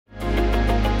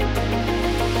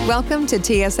Welcome to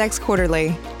TSX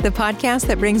Quarterly, the podcast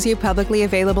that brings you publicly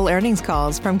available earnings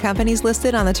calls from companies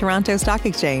listed on the Toronto Stock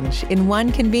Exchange in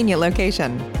one convenient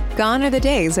location. Gone are the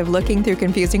days of looking through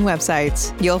confusing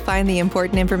websites. You'll find the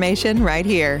important information right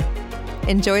here.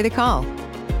 Enjoy the call.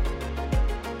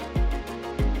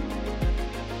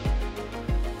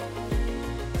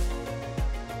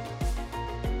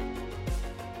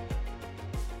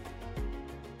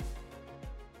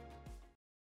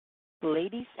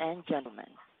 Ladies and gentlemen,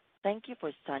 thank you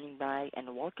for standing by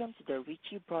and welcome to the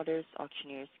Ritchie Brothers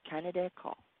Auctioneers Canada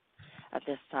call. At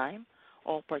this time,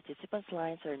 all participants'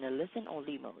 lines are in a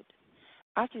listen-only mode.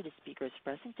 After the speaker's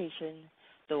presentation,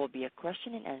 there will be a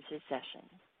question-and-answer session.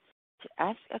 To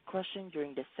ask a question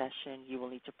during this session, you will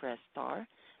need to press star,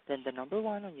 then the number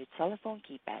 1 on your telephone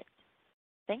keypad.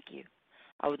 Thank you.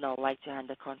 I would now like to hand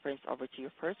the conference over to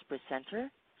your first presenter,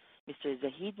 Mr.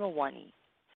 Zahid Mawani.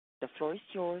 The floor is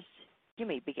yours. You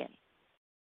may begin.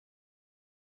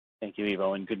 Thank you,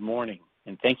 Evo, and good morning.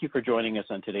 And thank you for joining us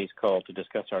on today's call to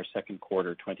discuss our second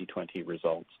quarter 2020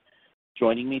 results.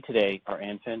 Joining me today are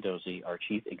Ann Fandozzi, our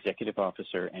Chief Executive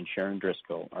Officer, and Sharon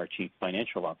Driscoll, our Chief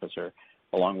Financial Officer,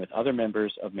 along with other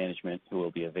members of management who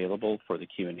will be available for the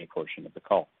Q&A portion of the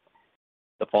call.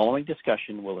 The following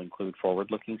discussion will include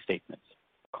forward-looking statements.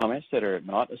 Comments that are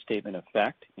not a statement of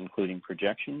fact, including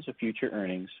projections of future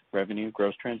earnings, revenue,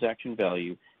 gross transaction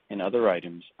value, and other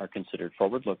items, are considered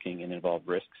forward-looking and involve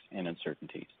risks and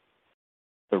uncertainties.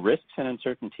 The risks and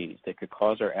uncertainties that could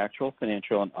cause our actual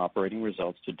financial and operating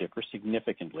results to differ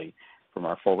significantly from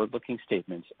our forward-looking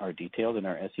statements are detailed in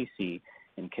our SEC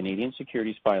and Canadian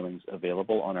securities filings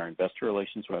available on our investor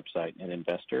relations website at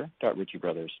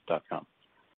investor.ritchiebrothers.com.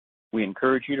 We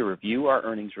encourage you to review our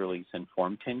earnings release and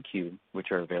Form 10-Q,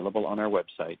 which are available on our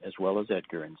website, as well as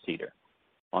EDGAR and SEDAR.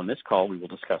 On this call, we will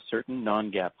discuss certain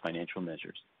non-GAAP financial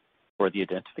measures. For the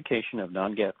identification of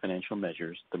non-GAAP financial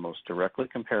measures, the most directly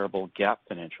comparable GAAP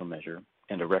financial measure,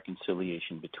 and a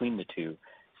reconciliation between the two,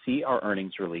 see our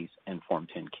earnings release and Form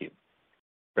 10-Q.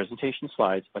 Presentation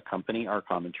slides accompany our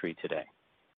commentary today.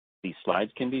 These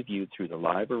slides can be viewed through the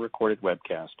live or recorded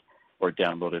webcast or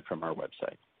downloaded from our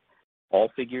website. All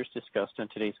figures discussed on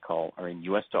today's call are in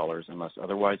U.S. dollars unless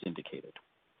otherwise indicated.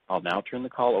 I'll now turn the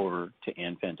call over to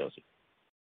Ann Fandozzi.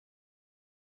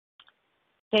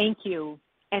 Thank you,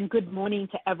 and good morning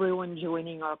to everyone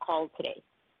joining our call today.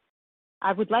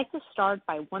 I would like to start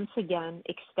by once again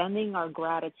extending our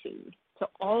gratitude to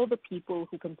all the people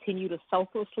who continue to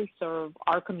selflessly serve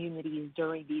our communities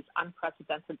during these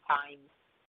unprecedented times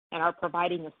and are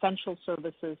providing essential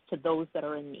services to those that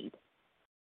are in need.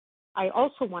 I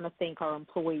also want to thank our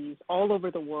employees all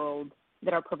over the world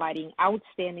that are providing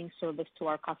outstanding service to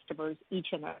our customers each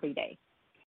and every day.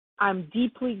 I'm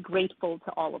deeply grateful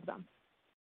to all of them.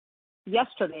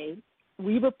 Yesterday,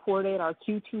 we reported our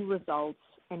Q2 results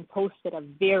and posted a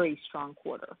very strong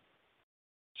quarter.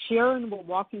 Sharon will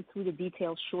walk you through the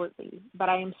details shortly, but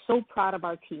I am so proud of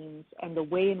our teams and the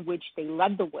way in which they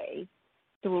led the way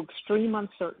through extreme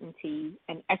uncertainty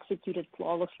and executed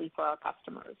flawlessly for our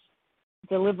customers,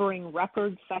 delivering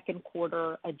record second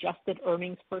quarter adjusted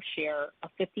earnings per share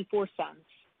of 54 cents,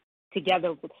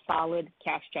 together with solid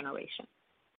cash generation.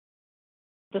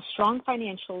 The strong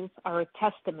financials are a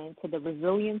testament to the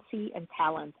resiliency and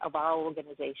talent of our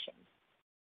organization,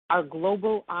 our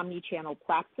global omni-channel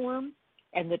platform,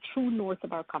 and the true north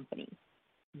of our company,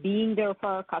 being there for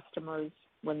our customers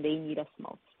when they need us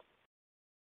most.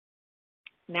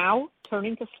 Now,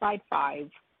 turning to slide 5,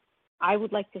 I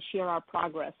would like to share our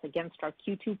progress against our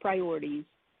Q2 priorities,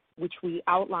 which we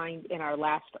outlined in our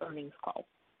last earnings call.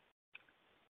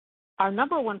 Our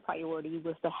number 1 priority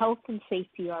was the health and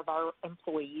safety of our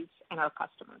employees and our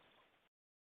customers.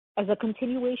 As a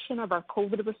continuation of our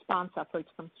COVID response efforts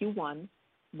from Q1,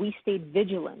 we stayed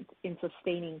vigilant in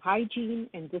sustaining hygiene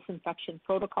and disinfection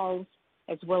protocols,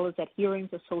 as well as adhering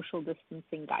to social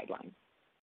distancing guidelines.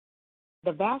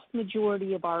 The vast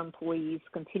majority of our employees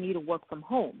continue to work from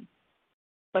home,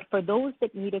 but for those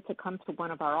that needed to come to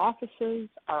one of our offices,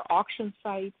 our auction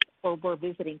sites, or were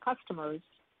visiting customers,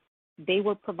 they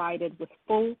were provided with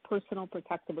full personal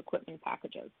protective equipment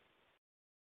packages.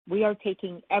 We are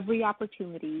taking every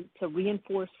opportunity to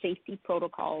reinforce safety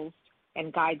protocols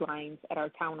and guidelines at our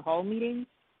town hall meetings,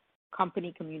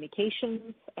 company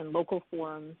communications, and local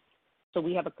forums, so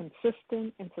we have a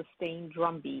consistent and sustained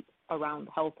drumbeat around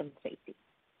health and safety.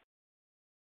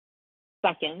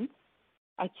 Second,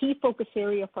 a key focus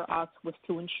area for us was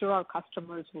to ensure our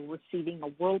customers were receiving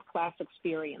a world-class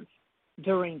experience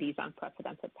during these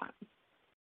unprecedented times.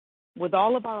 With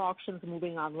all of our auctions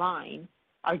moving online,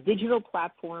 our digital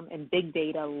platform and big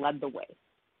data led the way.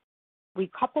 We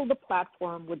coupled the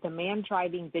platform with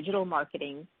demand-driving digital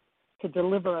marketing to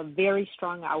deliver a very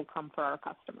strong outcome for our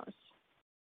customers.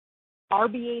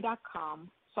 RBA.com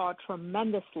saw a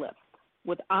tremendous lift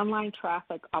with online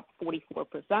traffic up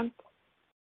 44%,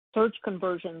 search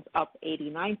conversions up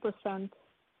 89%,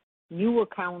 new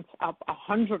accounts up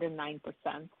 109%,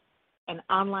 and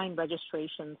online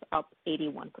registrations up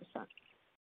 81%.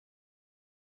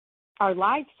 Our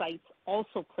live sites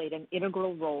also played an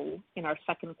integral role in our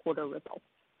second quarter results.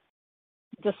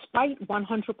 Despite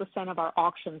 100% of our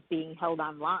auctions being held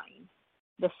online,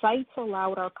 the sites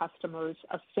allowed our customers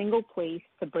a single place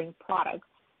to bring products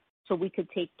so we could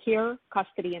take care,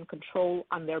 custody, and control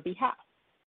on their behalf,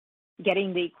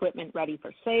 getting the equipment ready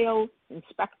for sale,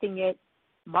 inspecting it,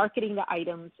 marketing the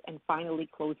items, and finally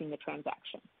closing the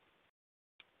transaction.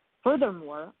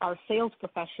 Furthermore, our sales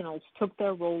professionals took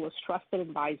their role as trusted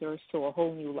advisors to a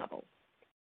whole new level.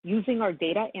 Using our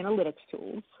data analytics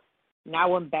tools,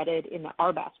 now embedded in the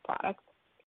RBAS product,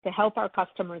 to help our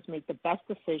customers make the best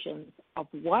decisions of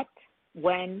what,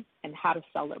 when, and how to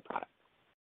sell their product.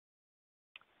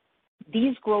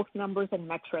 These growth numbers and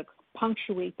metrics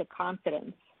punctuate the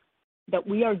confidence that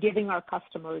we are giving our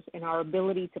customers in our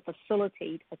ability to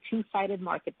facilitate a two-sided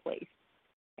marketplace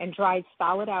and drive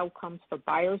solid outcomes for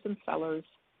buyers and sellers,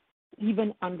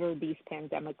 even under these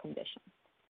pandemic conditions.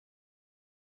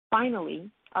 Finally,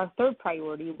 our third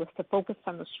priority was to focus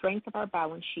on the strength of our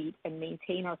balance sheet and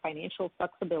maintain our financial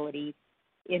flexibility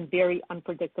in very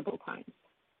unpredictable times.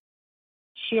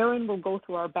 Sharon will go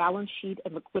through our balance sheet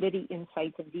and liquidity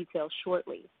insights in detail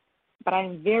shortly, but I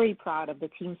am very proud of the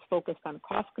team's focus on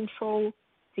cost control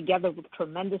together with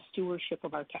tremendous stewardship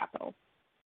of our capital.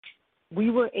 We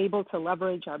were able to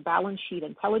leverage our balance sheet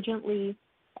intelligently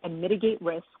and mitigate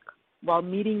risk while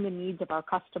meeting the needs of our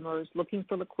customers looking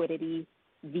for liquidity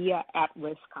via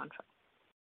at-risk contracts.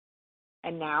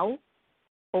 And now,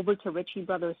 over to Ritchie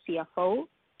Brothers CFO,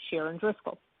 Sharon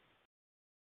Driscoll.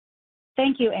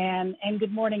 Thank you, Anne, and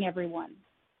good morning, everyone.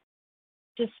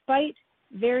 Despite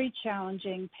very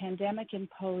challenging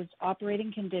pandemic-imposed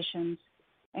operating conditions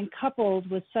and coupled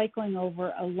with cycling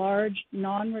over a large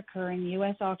non-recurring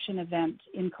U.S. auction event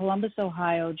in Columbus,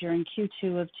 Ohio during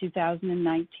Q2 of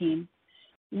 2019,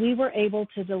 we were able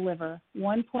to deliver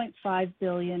 $1.5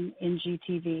 billion in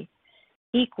GTV,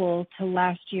 equal to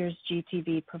last year's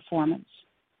GTV performance.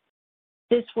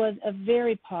 This was a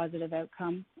very positive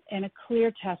outcome and a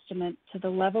clear testament to the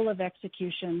level of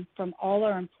execution from all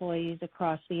our employees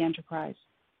across the enterprise.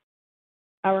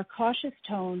 Our cautious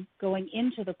tone going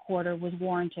into the quarter was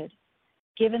warranted,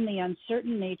 given the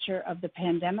uncertain nature of the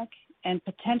pandemic and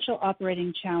potential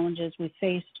operating challenges we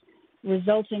faced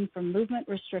resulting from movement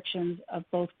restrictions of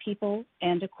both people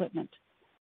and equipment.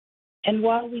 And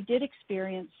while we did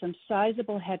experience some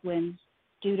sizable headwinds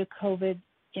due to COVID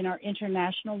in our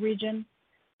international region,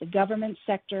 the government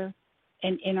sector,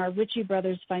 and in our Ritchie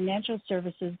Brothers Financial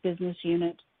Services business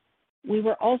unit, we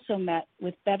were also met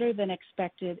with better than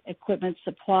expected equipment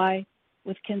supply,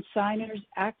 with consignors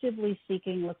actively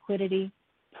seeking liquidity,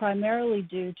 primarily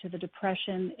due to the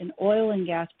depression in oil and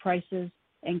gas prices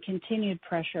and continued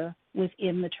pressure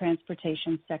within the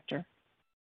transportation sector.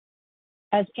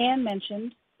 As Anne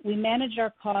mentioned, we managed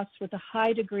our costs with a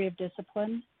high degree of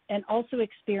discipline and also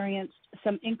experienced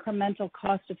some incremental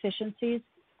cost efficiencies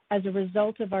as a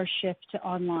result of our shift to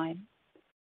online.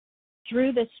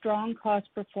 Through this strong cost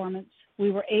performance,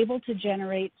 we were able to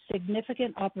generate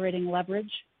significant operating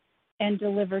leverage and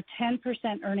deliver 10%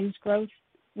 earnings growth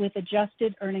with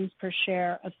adjusted earnings per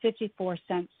share of 54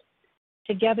 cents,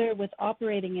 together with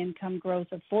operating income growth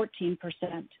of 14%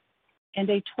 and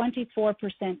a 24%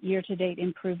 year-to-date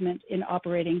improvement in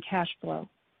operating cash flow.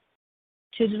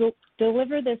 To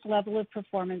deliver this level of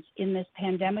performance in this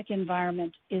pandemic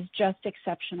environment is just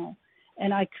exceptional,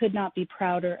 and I could not be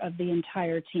prouder of the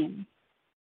entire team.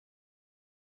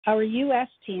 Our U.S.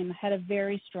 team had a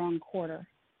very strong quarter.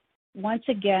 Once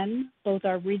again, both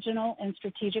our regional and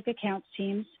strategic accounts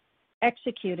teams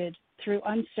executed through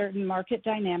uncertain market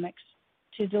dynamics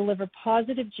to deliver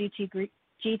positive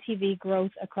GTV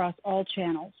growth across all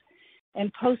channels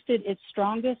and posted its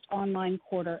strongest online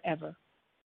quarter ever.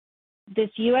 This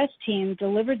U.S. team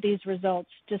delivered these results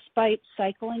despite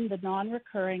cycling the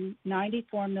non-recurring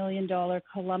 $94 million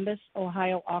Columbus,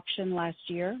 Ohio auction last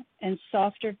year and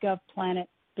softer GovPlanet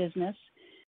business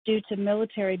due to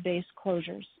military base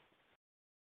closures.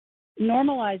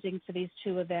 Normalizing for these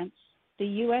two events, the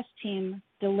U.S. team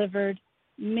delivered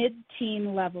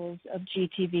mid-teen levels of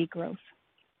GTV growth.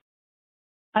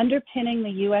 Underpinning the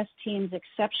U.S. team's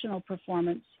exceptional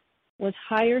performance was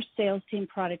higher sales team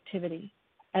productivity,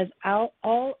 as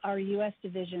all our U.S.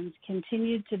 divisions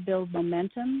continued to build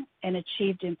momentum and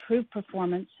achieved improved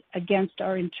performance against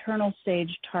our internal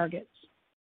stage targets.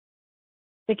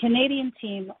 The Canadian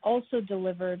team also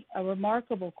delivered a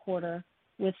remarkable quarter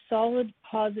with solid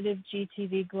positive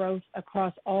GTV growth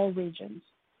across all regions.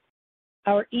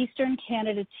 Our Eastern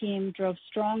Canada team drove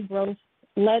strong growth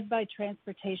led by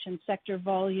transportation sector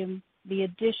volume, the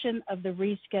addition of the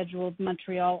rescheduled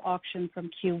Montreal auction from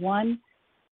Q1,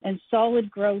 and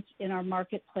solid growth in our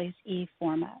Marketplace E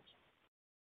format.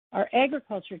 Our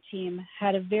agriculture team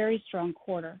had a very strong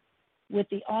quarter, with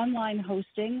the online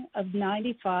hosting of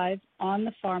 95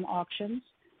 on-the-farm auctions,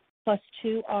 plus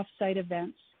 2 off-site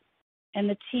events, and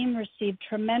the team received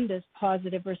tremendous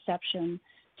positive reception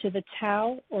to the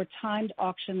TAO, or timed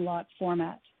auction lot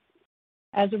format.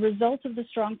 As a result of the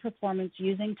strong performance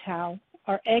using TAO,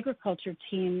 our agriculture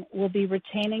team will be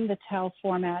retaining the TAO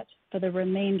format for the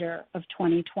remainder of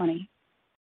 2020.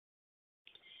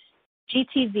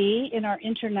 GTV in our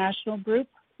international group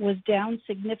was down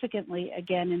significantly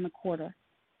again in the quarter,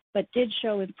 but did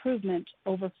show improvement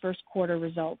over first quarter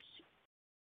results.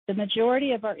 The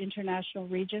majority of our international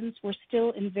regions were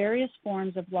still in various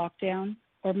forms of lockdown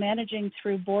or managing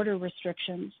through border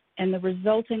restrictions and the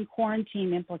resulting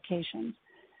quarantine implications,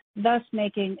 thus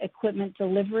making equipment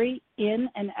delivery in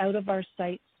and out of our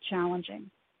sites challenging.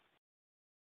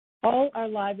 All our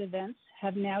live events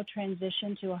have now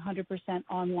transitioned to 100%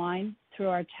 online through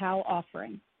our TAO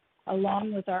offering,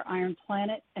 along with our Iron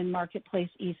Planet and Marketplace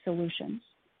E solutions.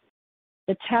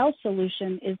 The TAO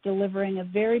solution is delivering a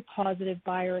very positive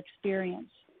buyer experience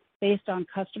based on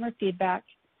customer feedback,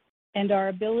 and our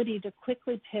ability to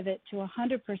quickly pivot to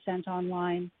 100%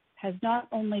 online has not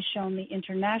only shown the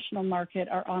international market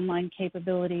our online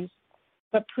capabilities,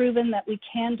 but proven that we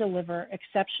can deliver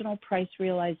exceptional price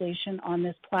realization on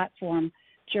this platform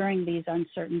during these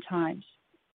uncertain times.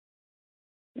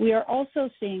 We are also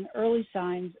seeing early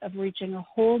signs of reaching a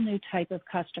whole new type of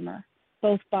customer,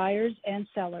 both buyers and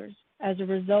sellers, as a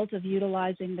result of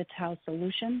utilizing the TAO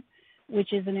solution,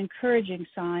 which is an encouraging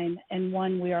sign and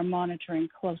one we are monitoring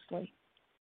closely.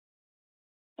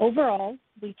 Overall,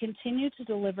 we continue to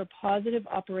deliver positive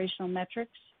operational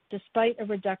metrics despite a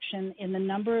reduction in the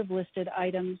number of listed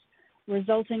items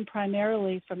resulting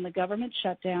primarily from the government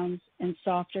shutdowns and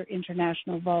softer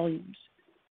international volumes.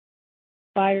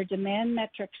 Buyer demand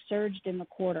metrics surged in the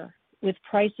quarter, with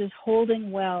prices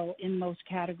holding well in most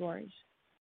categories.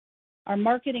 Our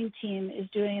marketing team is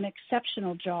doing an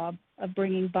exceptional job of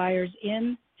bringing buyers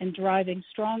in and driving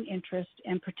strong interest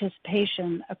and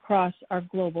participation across our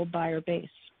global buyer base.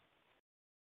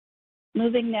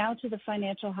 Moving now to the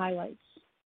financial highlights.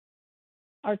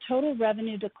 Our total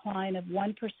revenue decline of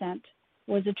 1%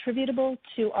 was attributable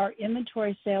to our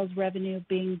inventory sales revenue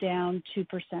being down 2%,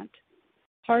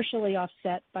 partially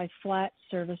offset by flat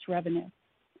service revenue.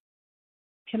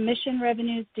 Commission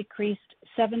revenues decreased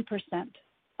 7%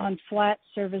 on flat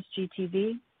service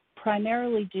GTV,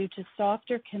 primarily due to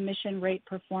softer commission rate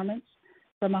performance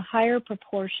from a higher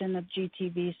proportion of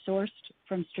GTV sourced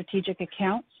from strategic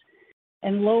accounts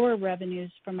and lower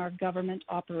revenues from our government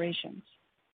operations.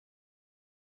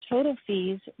 Total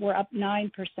fees were up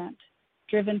 9%,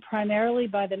 driven primarily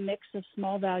by the mix of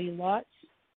small value lots,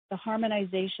 the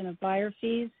harmonization of buyer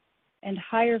fees, and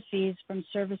higher fees from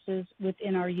services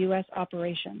within our U.S.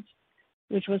 operations,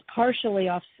 which was partially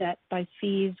offset by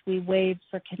fees we waived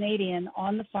for Canadian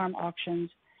on-the-farm auctions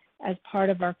as part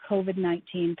of our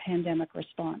COVID-19 pandemic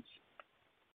response.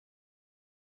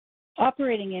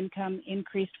 Operating income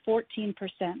increased 14%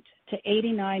 to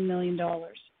 $89 million,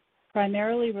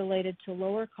 primarily related to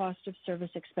lower cost of service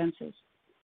expenses.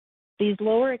 These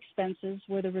lower expenses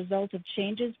were the result of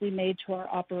changes we made to our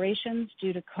operations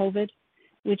due to COVID,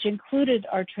 which included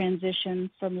our transition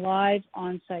from live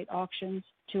on-site auctions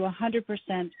to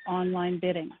 100% online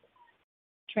bidding,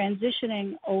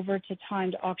 transitioning over to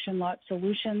timed auction lot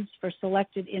solutions for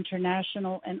selected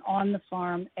international and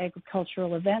on-the-farm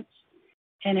agricultural events,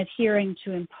 and adhering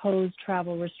to imposed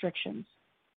travel restrictions.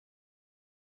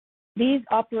 These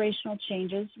operational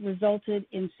changes resulted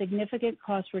in significant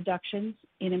cost reductions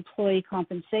in employee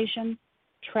compensation,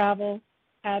 travel,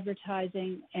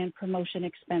 advertising, and promotion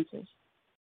expenses.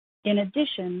 In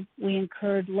addition, we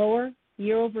incurred lower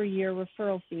year-over-year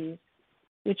referral fees,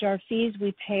 which are fees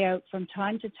we pay out from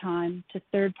time to time to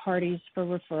third parties for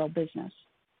referral business.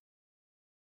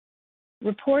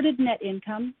 Reported net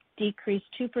income decreased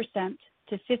 2%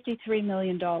 to $53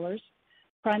 million,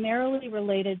 primarily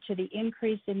related to the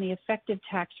increase in the effective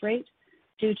tax rate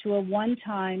due to a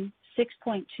one-time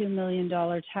 $6.2 million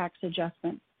tax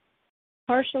adjustment,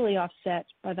 partially offset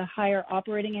by the higher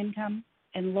operating income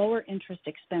and lower interest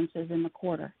expenses in the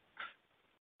quarter.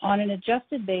 On an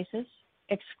adjusted basis,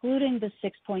 excluding the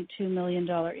 $6.2 million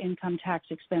income tax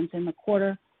expense in the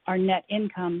quarter, our net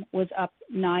income was up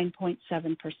 9.7%.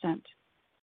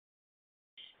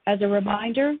 As a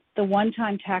reminder, the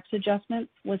one-time tax adjustment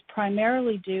was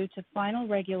primarily due to final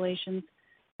regulations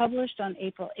published on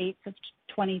April 8th of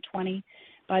 2020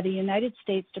 by the United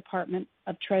States Department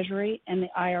of Treasury and the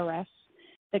IRS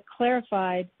that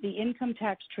clarified the income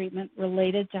tax treatment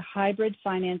related to hybrid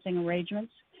financing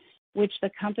arrangements, which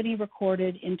the company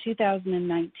recorded in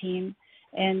 2019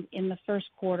 and in the first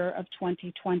quarter of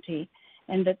 2020,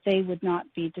 and that they would not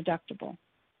be deductible.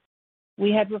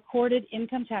 We had recorded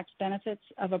income tax benefits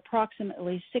of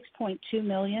approximately $6.2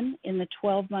 million in the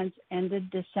 12 months ended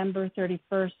December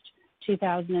 31st,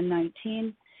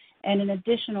 2019, and an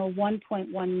additional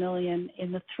 $1.1 million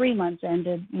in the 3 months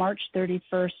ended March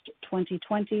 31st,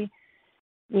 2020,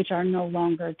 which are no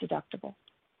longer deductible.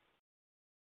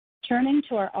 Turning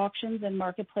to our auctions and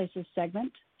marketplaces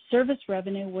segment, service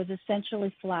revenue was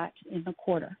essentially flat in the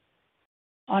quarter.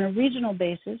 On a regional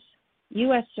basis,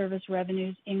 U.S. service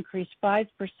revenues increased 5%,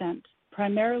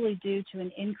 primarily due to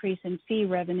an increase in fee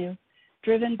revenue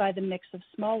driven by the mix of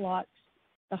small lots,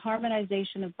 the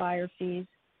harmonization of buyer fees,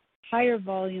 higher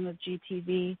volume of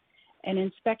GTV, and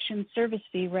inspection service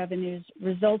fee revenues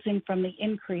resulting from the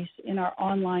increase in our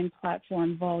online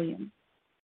platform volume.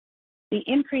 The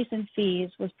increase in fees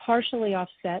was partially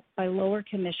offset by lower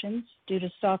commissions due to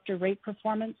softer rate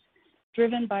performance,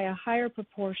 driven by a higher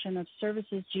proportion of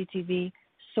services GTV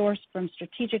sourced from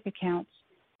strategic accounts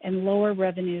and lower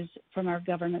revenues from our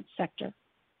government sector.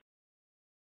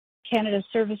 Canada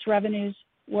service revenues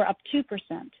were up 2%,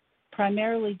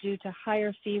 primarily due to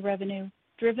higher fee revenue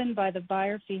driven by the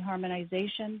buyer fee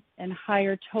harmonization and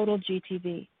higher total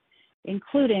GTV,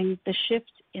 including the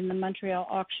shift in the Montreal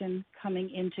auction coming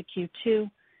into Q2,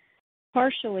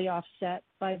 partially offset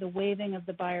by the waiving of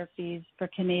the buyer fees for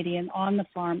Canadian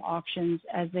on-the-farm auctions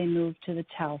as they move to the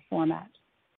TAL format.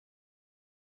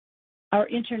 Our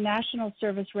international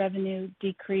service revenue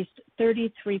decreased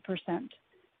 33%,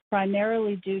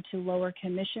 primarily due to lower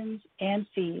commissions and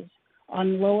fees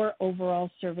on lower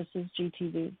overall services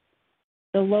GTV.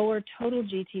 The lower total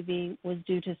GTV was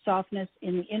due to softness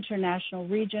in the international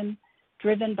region,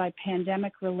 driven by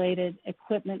pandemic-related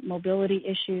equipment mobility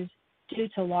issues due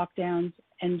to lockdowns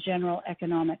and general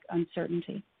economic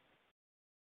uncertainty.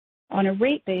 On a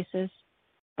rate basis,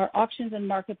 our auctions and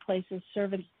marketplaces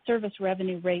service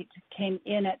revenue rate came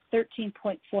in at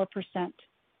 13.4%,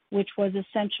 which was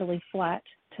essentially flat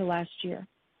to last year.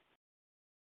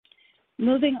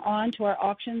 Moving on to our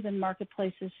auctions and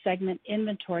marketplaces segment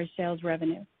inventory sales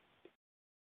revenue.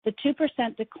 The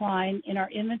 2% decline in our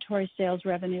inventory sales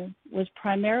revenue was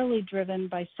primarily driven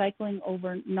by cycling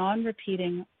over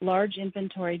non-repeating large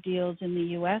inventory deals in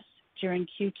the U.S. during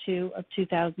Q2 of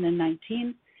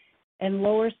 2019 and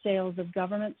lower sales of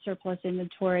government surplus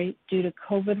inventory due to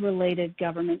COVID-related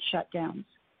government shutdowns.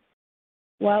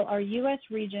 While our U.S.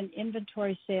 region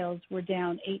inventory sales were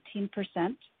down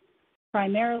 18%,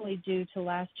 primarily due to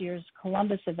last year's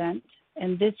Columbus event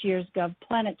and this year's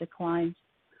GovPlanet declines,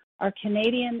 our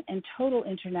Canadian and total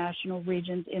international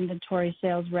regions inventory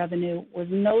sales revenue was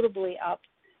notably up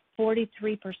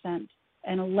 43%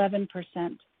 and 11%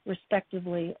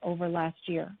 respectively over last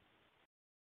year.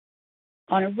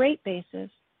 On a rate basis,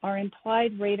 our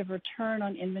implied rate of return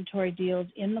on inventory deals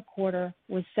in the quarter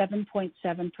was 7.7%,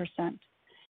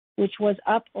 which was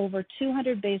up over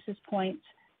 200 basis points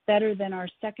better than our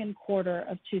second quarter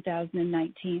of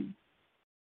 2019.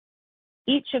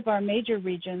 Each of our major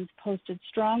regions posted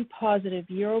strong positive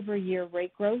year-over-year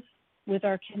rate growth, with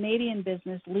our Canadian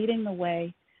business leading the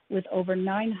way with over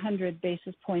 900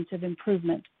 basis points of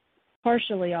improvement,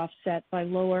 partially offset by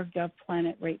lower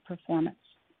GovPlanet rate performance.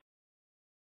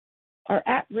 Our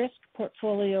at-risk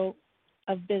portfolio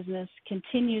of business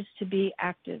continues to be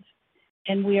active,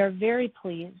 and we are very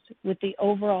pleased with the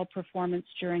overall performance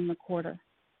during the quarter,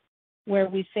 where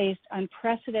we faced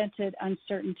unprecedented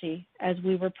uncertainty as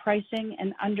we were pricing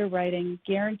and underwriting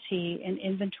guarantee and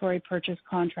inventory purchase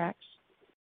contracts.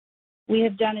 We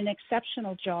have done an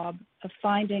exceptional job of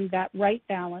finding that right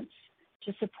balance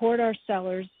to support our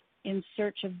sellers in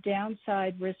search of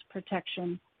downside risk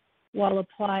protection while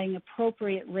applying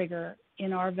appropriate rigor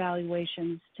in our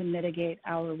valuations to mitigate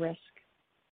our risk.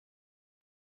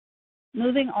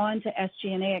 Moving on to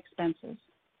SG&A expenses.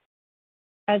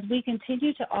 As we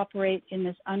continue to operate in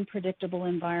this unpredictable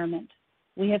environment,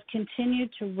 we have continued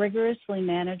to rigorously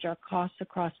manage our costs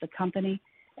across the company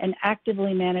and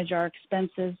actively manage our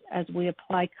expenses as we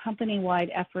apply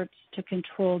company-wide efforts to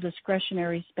control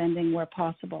discretionary spending where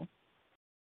possible.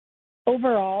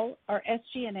 Overall, our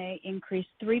SG&A increased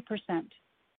 3%,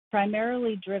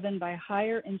 primarily driven by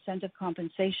higher incentive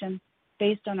compensation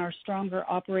based on our stronger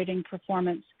operating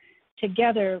performance,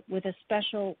 together with a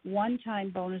special one-time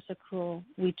bonus accrual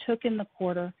we took in the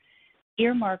quarter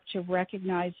earmarked to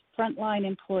recognize frontline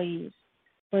employees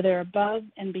for their above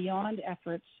and beyond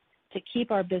efforts to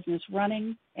keep our business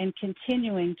running and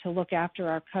continuing to look after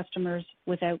our customers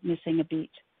without missing a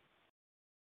beat.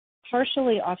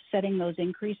 Partially offsetting those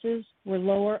increases were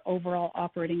lower overall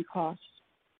operating costs.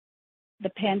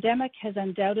 The pandemic has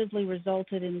undoubtedly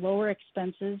resulted in lower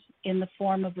expenses in the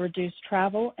form of reduced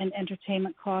travel and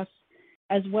entertainment costs,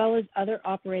 as well as other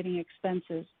operating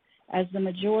expenses, as the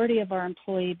majority of our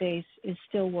employee base is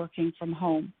still working from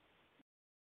home.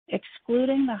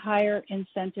 Excluding the higher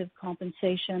incentive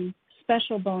compensation,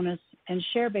 special bonus, and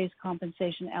share-based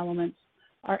compensation elements,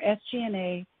 our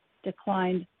SG&A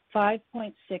declined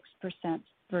 5.6%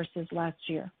 versus last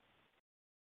year.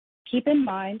 Keep in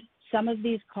mind, some of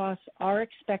these costs are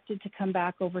expected to come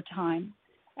back over time,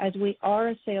 as we are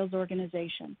a sales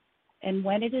organization, and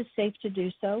when it is safe to do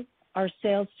so, our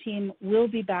sales team will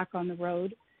be back on the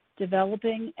road,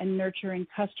 developing and nurturing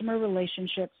customer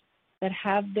relationships that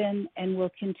have been and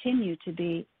will continue to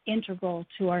be integral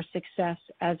to our success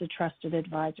as a trusted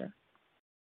advisor.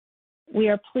 We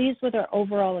are pleased with our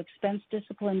overall expense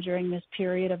discipline during this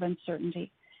period of uncertainty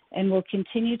and will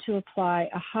continue to apply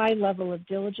a high level of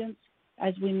diligence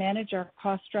as we manage our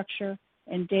cost structure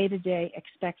and day-to-day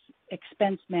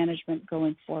expense management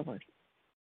going forward.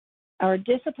 Our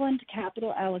disciplined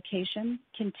capital allocation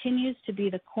continues to be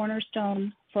the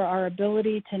cornerstone for our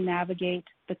ability to navigate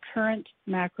the current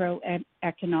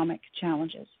macroeconomic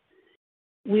challenges.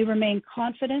 We remain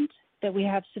confident that we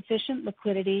have sufficient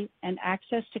liquidity and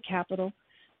access to capital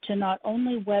to not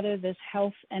only weather this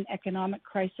health and economic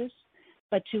crisis,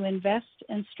 but to invest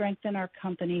and strengthen our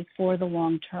company for the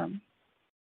long term.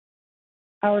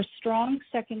 Our strong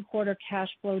second quarter cash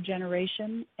flow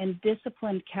generation and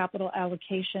disciplined capital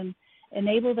allocation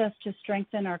enabled us to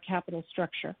strengthen our capital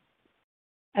structure.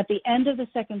 At the end of the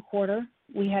second quarter,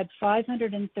 we had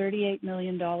 $538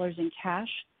 million in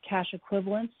cash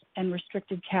equivalents, and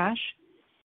restricted cash,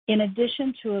 in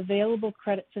addition to available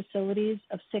credit facilities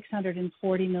of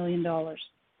 $640 million,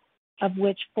 of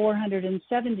which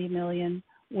 $470 million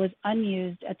was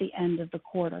unused at the end of the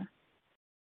quarter.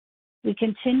 We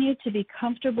continue to be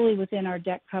comfortably within our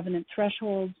debt covenant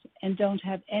thresholds and don't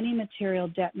have any material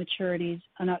debt maturities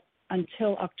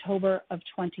until October of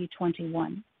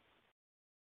 2021.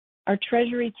 Our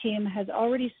Treasury team has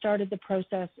already started the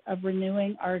process of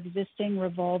renewing our existing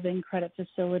revolving credit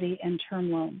facility and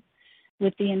term loan,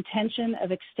 with the intention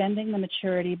of extending the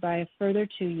maturity by a further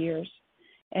 2 years,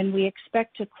 and we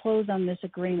expect to close on this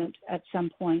agreement at some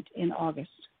point in August.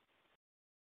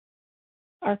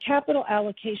 Our capital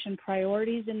allocation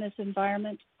priorities in this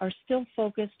environment are still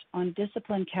focused on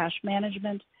disciplined cash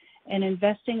management and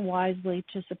investing wisely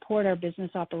to support our business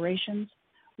operations,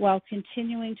 while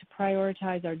continuing to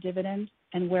prioritize our dividend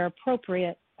and, where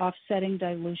appropriate, offsetting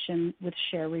dilution with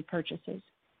share repurchases.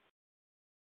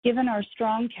 Given our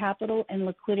strong capital and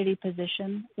liquidity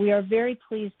position, we are very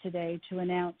pleased today to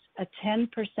announce a 10%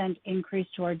 increase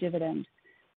to our dividend,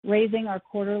 raising our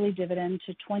quarterly dividend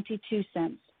to 22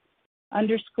 cents,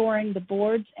 underscoring the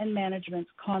board's and management's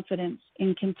confidence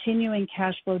in continuing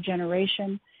cash flow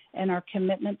generation and our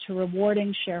commitment to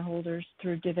rewarding shareholders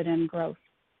through dividend growth.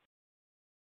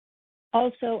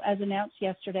 Also, as announced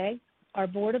yesterday, our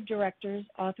board of directors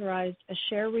authorized a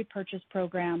share repurchase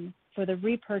program for the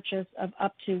repurchase of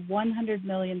up to $100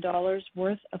 million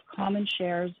worth of common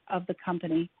shares of the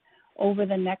company over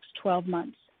the next 12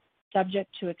 months, subject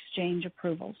to exchange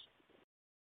approvals.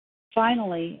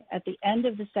 Finally, at the end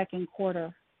of the second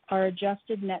quarter, our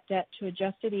adjusted net debt to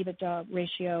adjusted EBITDA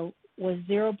ratio was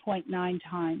 0.9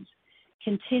 times,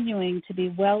 continuing to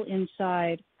be well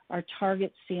inside our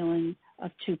target ceiling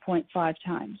of 2.5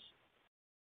 times.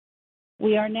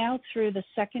 We are now through the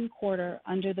second quarter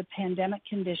under the pandemic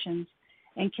conditions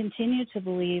and continue to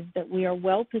believe that we are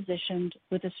well positioned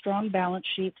with a strong balance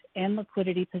sheet and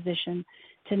liquidity position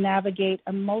to navigate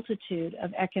a multitude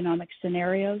of economic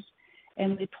scenarios,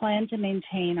 and we plan to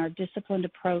maintain our disciplined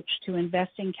approach to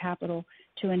investing capital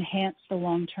to enhance the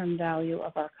long-term value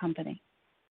of our company.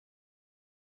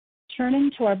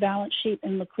 Turning to our balance sheet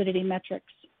and liquidity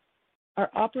metrics, our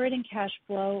operating cash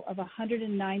flow of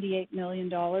 $198 million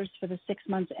for the 6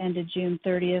 months ended June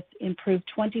 30th improved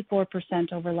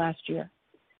 24% over last year.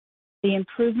 The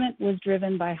improvement was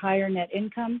driven by higher net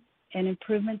income and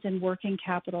improvements in working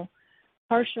capital,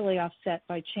 partially offset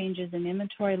by changes in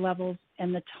inventory levels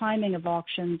and the timing of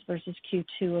auctions versus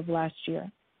Q2 of last year.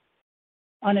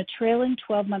 On a trailing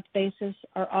 12-month basis,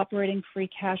 our operating free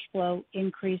cash flow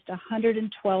increased 112%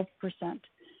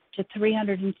 to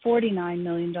 $349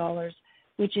 million,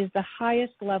 which is the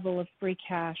highest level of free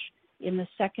cash in the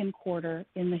second quarter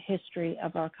in the history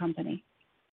of our company.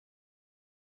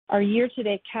 Our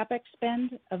year-to-date CapEx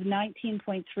spend of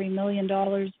 $19.3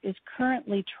 million is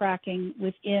currently tracking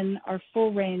within our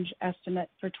full range estimate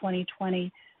for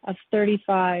 2020 of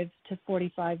 $35 to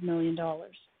 $45 million.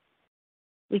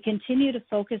 We continue to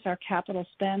focus our capital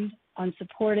spend on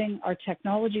supporting our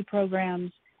technology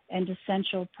programs and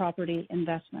essential property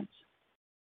investments.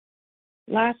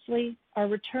 Lastly, our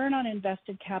return on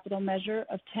invested capital measure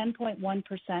of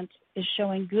 10.1% is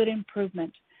showing good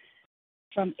improvement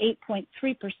from 8.3%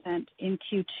 in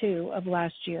Q2 of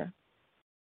last year.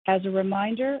 As a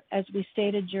reminder, as we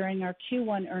stated during our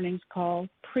Q1 earnings call,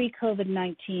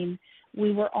 pre-COVID-19,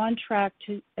 we were on track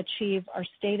to achieve our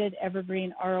stated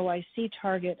evergreen ROIC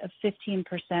target of 15%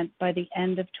 by the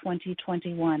end of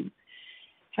 2021.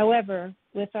 However,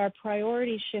 with our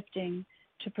priority shifting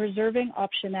to preserving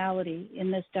optionality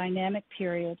in this dynamic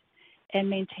period and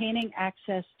maintaining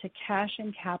access to cash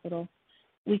and capital,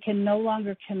 we can no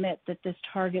longer commit that this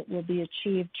target will be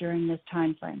achieved during this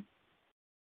timeframe.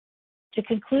 To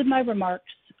conclude my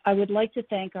remarks, I would like to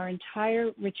thank our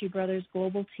entire Ritchie Brothers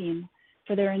global team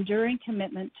for their enduring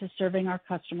commitment to serving our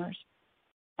customers.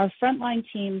 Our frontline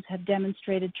teams have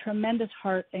demonstrated tremendous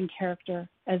heart and character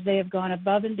as they have gone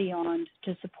above and beyond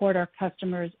to support our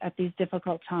customers at these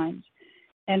difficult times.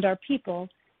 And our people,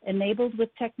 enabled with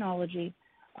technology,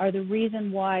 are the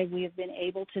reason why we have been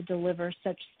able to deliver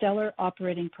such stellar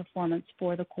operating performance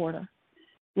for the quarter.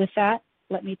 With that,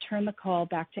 let me turn the call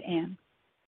back to Anne.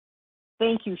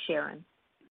 Thank you, Sharon.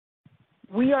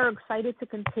 We are excited to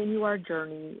continue our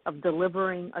journey of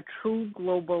delivering a true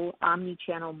global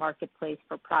omni-channel marketplace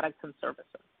for products and services.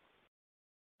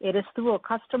 It is through a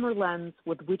customer lens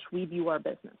with which we view our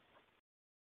business,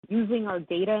 using our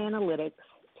data analytics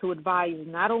to advise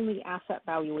not only asset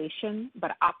valuation,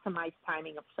 but optimize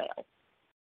timing of sale,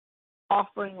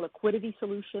 offering liquidity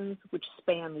solutions which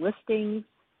span listings,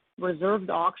 reserved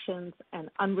auctions, and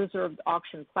unreserved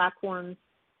auction platforms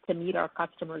to meet our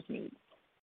customers' needs,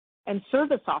 and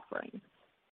service offerings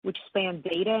which span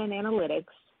data and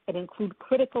analytics and include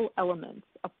critical elements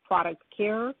of product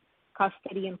care,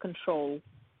 custody, and control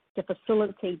to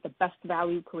facilitate the best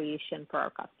value creation for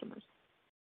our customers.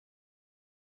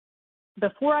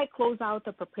 Before I close out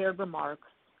the prepared remarks,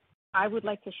 I would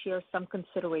like to share some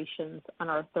considerations on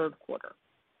our third quarter.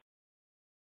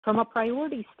 From a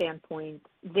priority standpoint,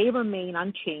 they remain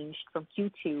unchanged from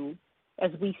Q2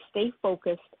 as we stay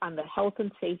focused on the health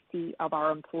and safety of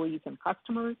our employees and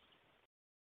customers,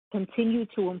 continue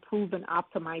to improve and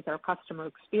optimize our customer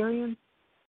experience,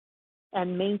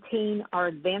 and maintain our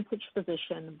advantaged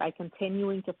position by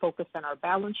continuing to focus on our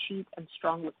balance sheet and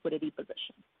strong liquidity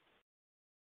position.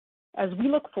 As we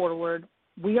look forward,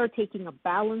 we are taking a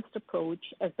balanced approach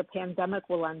as the pandemic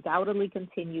will undoubtedly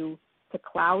continue to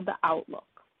cloud the outlook.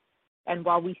 And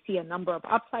while we see a number of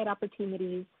upside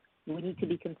opportunities, we need to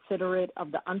be considerate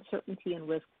of the uncertainty and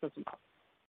risks as well.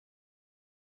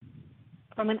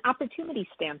 From an opportunity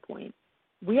standpoint,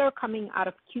 we are coming out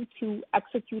of Q2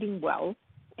 executing well,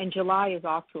 and July is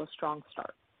off to a strong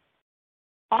start.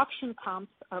 Auction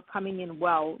comps are coming in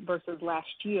well versus last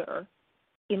year,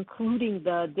 including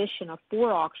the addition of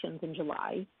 4 auctions in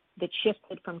July that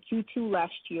shifted from Q2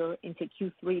 last year into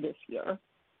Q3 this year,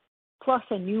 plus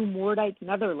a new Moerdijk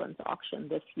Netherlands auction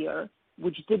this year,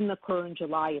 which didn't occur in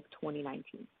July of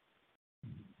 2019.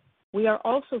 We are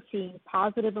also seeing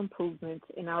positive improvements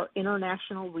in our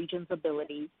international region's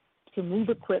ability to move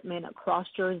equipment across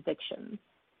jurisdictions,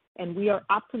 and we are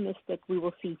optimistic we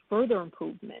will see further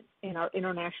improvement in our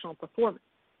international performance.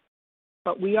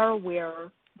 But we are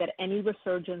aware that any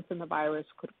resurgence in the virus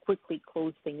could quickly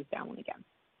close things down again.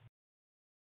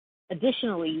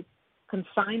 Additionally,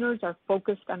 consignors are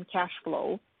focused on cash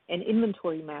flow and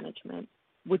inventory management,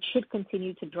 which should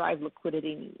continue to drive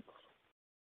liquidity needs.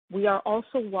 We are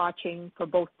also watching for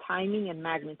both timing and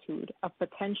magnitude of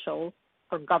potential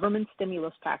for government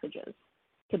stimulus packages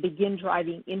to begin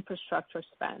driving infrastructure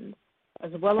spend,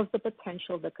 as well as the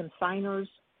potential that consignors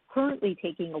currently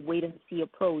taking a wait-and-see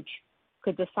approach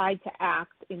could decide to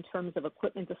act in terms of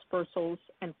equipment dispersals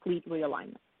and fleet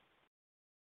realignment.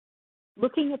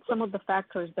 Looking at some of the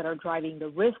factors that are driving the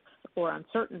risks or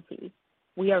uncertainty,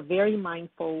 we are very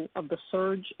mindful of the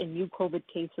surge in new COVID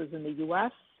cases in the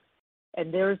U.S.,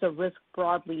 and there is a risk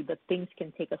broadly that things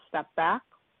can take a step back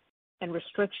and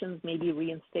restrictions may be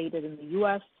reinstated in the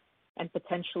U.S. and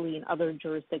potentially in other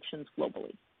jurisdictions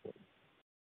globally.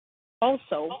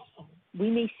 Also, we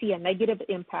may see a negative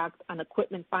impact on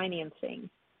equipment financing,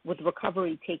 with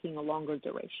recovery taking a longer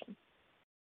duration.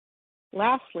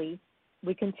 Lastly,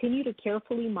 we continue to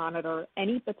carefully monitor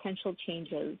any potential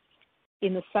changes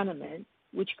in the sentiment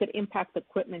which could impact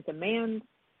equipment demand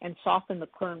and soften the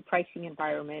current pricing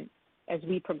environment as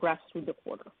we progress through the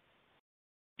quarter.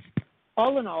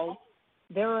 All in all,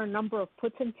 there are a number of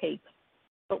puts and takes,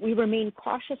 but we remain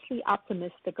cautiously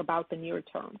optimistic about the near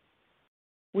term.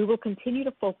 We will continue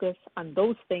to focus on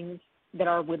those things that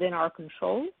are within our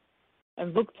control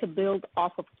and look to build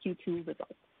off of Q2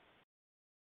 results.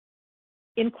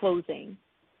 In closing,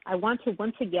 I want to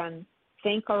once again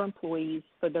thank our employees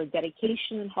for their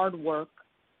dedication and hard work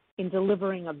in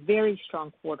delivering a very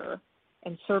strong quarter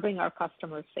and serving our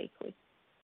customers safely.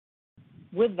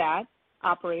 With that,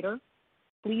 operator,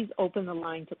 please open the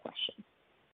line to questions.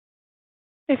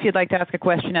 If you'd like to ask a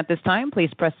question at this time, please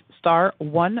press star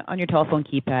 1 on your telephone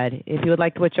keypad. If you would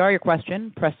like to withdraw your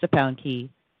question, press the pound key.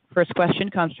 First question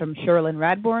comes from Cherilyn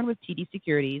Radbourne with TD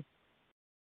Securities.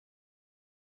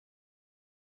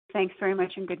 Thanks very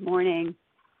much and good morning.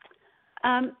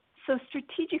 So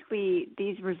strategically,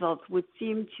 these results would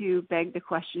seem to beg the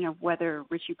question of whether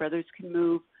Ritchie Brothers can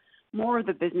move more of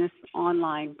the business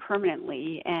online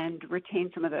permanently and retain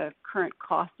some of the current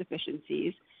cost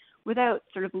efficiencies without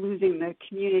sort of losing the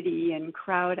community and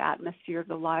crowd atmosphere of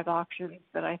the live auctions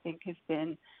that I think has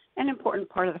been an important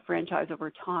part of the franchise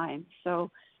over time. So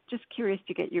just curious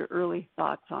to get your early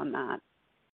thoughts on that.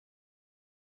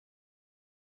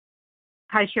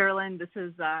 Hi, Cherilyn. This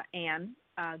is Anne.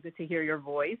 Good to hear your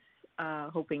voice.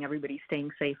 Hoping everybody's staying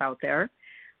safe out there.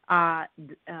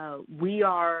 We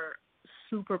are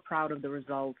super proud of the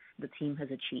results the team has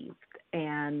achieved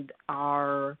and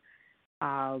are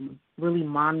really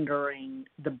monitoring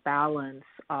the balance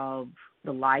of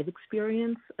the live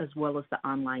experience as well as the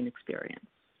online experience.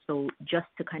 So just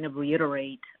to kind of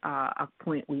reiterate a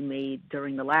point we made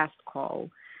during the last call,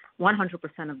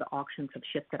 100% of the auctions have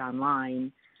shifted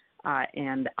online,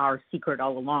 and our secret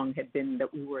all along had been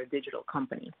that we were a digital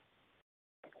company.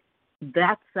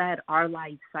 That said, our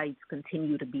live sites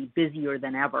continue to be busier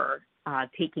than ever,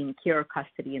 taking care,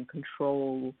 custody, and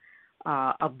control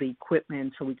of the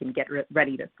equipment so we can get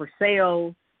ready for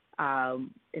sale,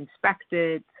 inspect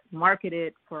it, market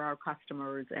it for our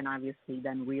customers, and obviously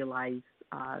then realize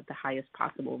the highest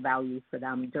possible value for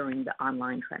them during the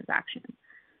online transaction.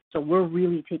 So we're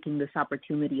really taking this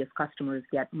opportunity as customers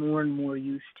get more and more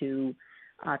used to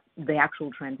the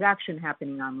actual transaction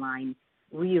happening online,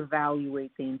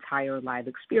 reevaluate the entire live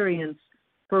experience,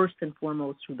 first and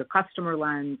foremost through the customer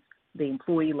lens, the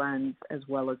employee lens, as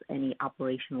well as any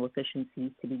operational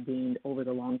efficiencies to be gained over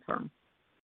the long term.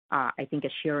 I think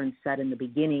as Sharon said in the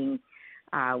beginning,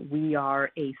 we are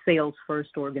a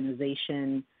sales-first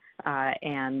organization,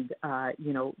 and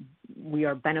we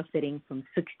are benefiting from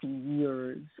 60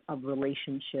 years of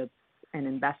relationships and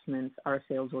investments our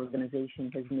sales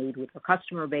organization has made with our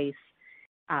customer base.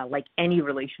 Like any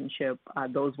relationship,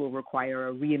 those will require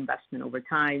a reinvestment over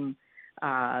time,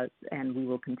 and we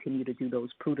will continue to do those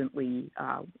prudently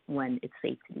when it's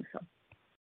safe to do so.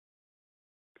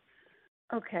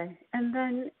 Okay. And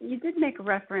then you did make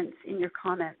reference in your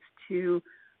comments to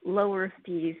lower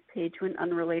fees paid to an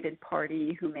unrelated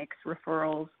party who makes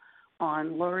referrals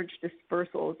on large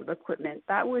dispersals of equipment.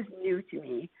 That was new to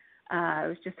me. I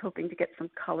was just hoping to get some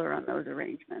color on those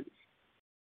arrangements.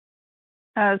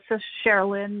 So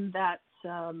Sherilyn,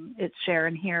 it's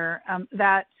Sharon here.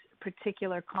 That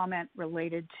particular comment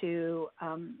related to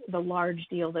the large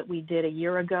deal that we did a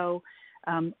year ago.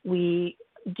 We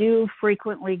do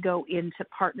frequently go into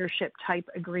partnership type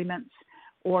agreements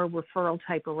or referral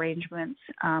type arrangements,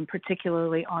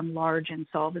 particularly on large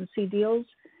insolvency deals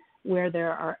where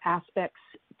there are aspects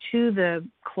to the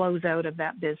closeout of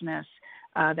that business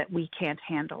that we can't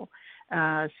handle.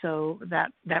 So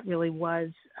that really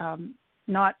was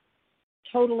not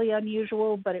totally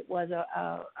unusual, but it was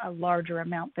a larger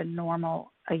amount than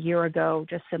normal a year ago,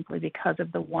 just simply because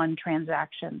of the one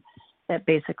transaction that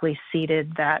basically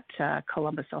seeded that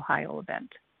Columbus, Ohio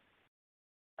event.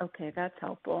 Okay, that's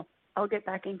helpful. I'll get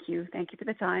back in queue. Thank you for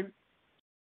the time.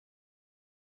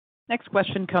 Next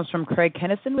question comes from Craig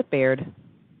Kennison with Baird.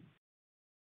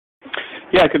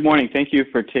 Yeah, good morning. Thank you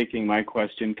for taking my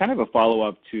question. Kind of a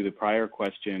follow-up to the prior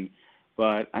question,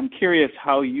 but I'm curious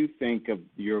how you think of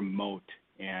your moat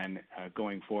and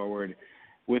going forward.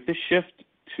 With the shift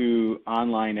to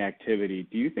online activity,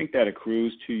 do you think that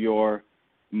accrues to your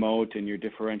moat and your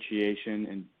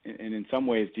differentiation? And in some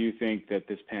ways, do you think that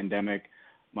this pandemic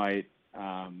might,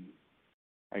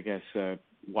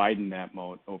 widen that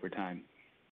moat over time?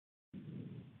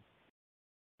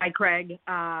 Hi, Craig.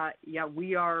 Yeah,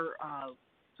 we are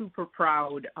super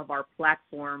proud of our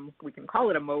platform. We can call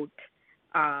it a moat.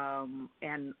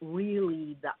 And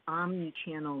really the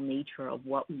omni-channel nature of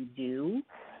what we do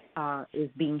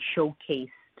is being showcased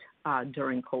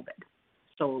during COVID.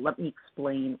 So let me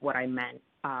explain what I meant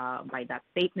by that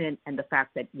statement and the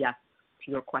fact that, yes,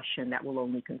 to your question, that will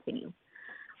only continue.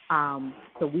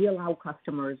 So we allow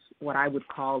customers what I would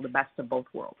call the best of both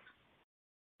worlds.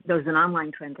 There's an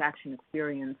online transaction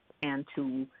experience, and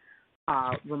to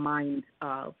remind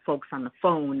folks on the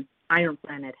phone, Iron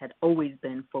Planet had always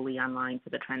been fully online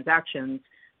for the transactions.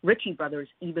 Ritchie Brothers,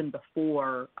 even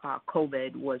before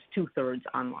COVID, was 2/3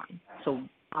 online. So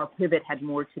our pivot had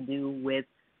more to do with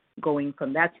going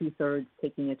from that 2/3,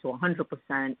 taking it to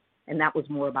 100%, and that was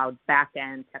more about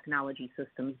back-end technology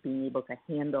systems being able to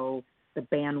handle the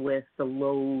bandwidth, the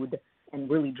load,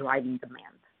 and really driving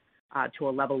demand to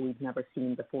a level we've never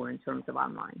seen before in terms of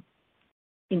online.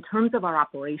 In terms of our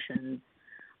operations,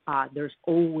 there's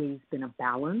always been a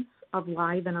balance of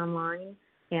live and online,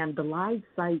 and the live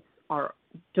sites are,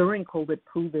 during COVID,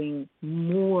 proving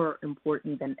more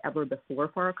important than ever before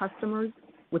for our customers.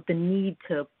 With the need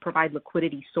to provide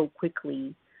liquidity so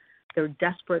quickly, they're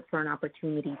desperate for an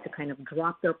opportunity to kind of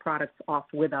drop their products off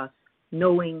with us,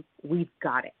 knowing we've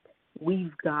got it.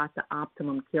 We've got the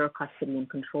optimum care, custody, and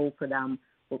control for them.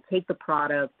 We'll take the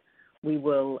product, we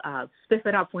will spiff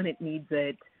it up when it needs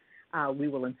it, we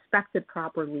will inspect it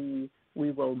properly,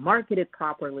 we will market it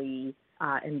properly,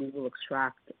 and we will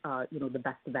extract the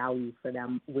best value for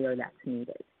them where that's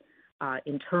needed.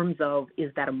 In terms of,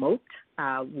 is that a moat?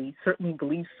 We certainly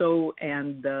believe so,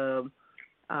 and the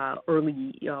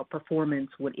early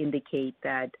performance would indicate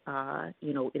that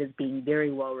it is being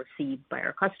very well received by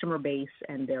our customer base,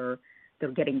 and they're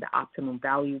getting the optimum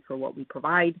value for what we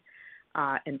provide.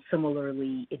 And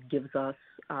similarly, it gives us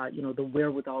the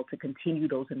wherewithal to continue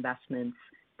those investments,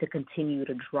 to continue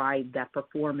to drive that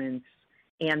performance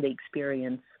and the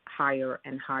experience higher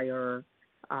and higher,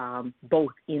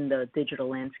 both in the digital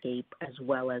landscape as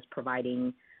well as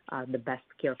providing the best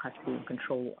care, custody, and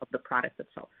control of the product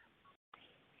itself.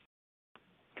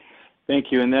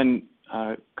 Thank you. And then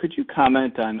could you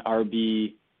comment on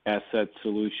RB Asset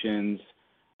Solutions?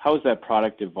 How is that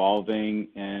product evolving,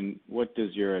 and what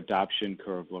does your adoption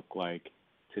curve look like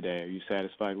today? Are you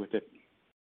satisfied with it?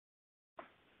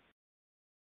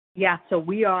 Yeah, so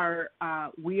we are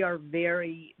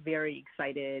very, very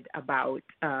excited about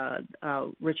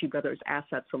Ritchie Brothers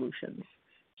Asset Solutions.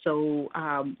 So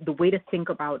the way to think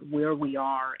about where we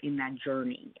are in that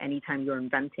journey, anytime you're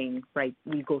inventing, right,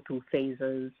 we go through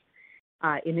phases.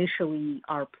 Initially,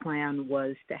 our plan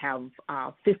was to have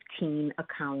 15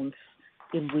 accounts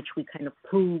in which we kind of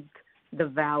proved the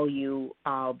value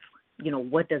of,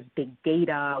 what does big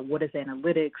data, what is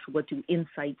analytics, what do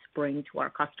insights bring to our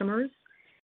customers.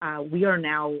 We are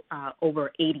now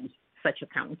over 80 such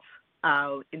accounts.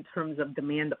 In terms of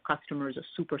demand of customers is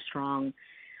super strong,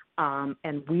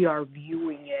 and we are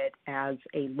viewing it as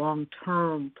a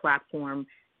long-term platform,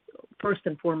 first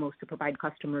and foremost to provide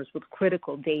customers with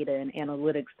critical data and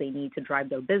analytics they need to drive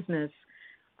their business,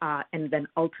 and then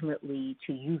ultimately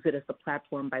to use it as the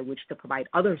platform by which to provide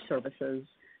other services,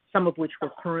 some of which we're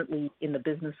currently in the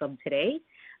business of today,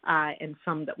 and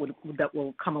some that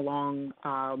will come along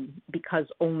because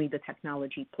only the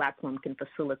technology platform can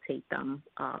facilitate them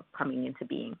coming into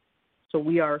being. So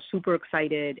we are super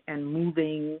excited and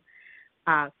moving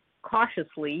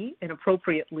cautiously and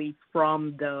appropriately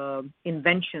from the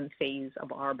invention phase of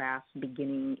RBAS,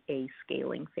 beginning a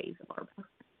scaling phase of RBAS.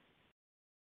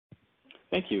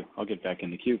 Thank you. I'll get back in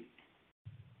the queue.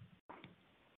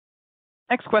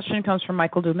 Next question comes from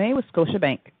Michael Dumais with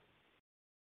Scotiabank.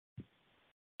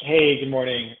 Hey, good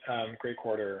morning. Great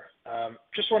quarter.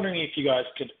 Just wondering if you guys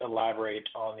could elaborate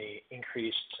on the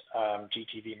increased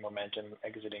GTV momentum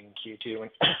exiting Q2.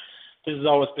 And this has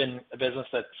always been a business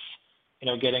that's,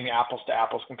 getting apples to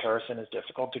apples comparison is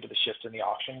difficult due to the shift in the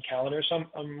auction calendar. So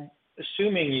I'm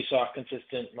assuming you saw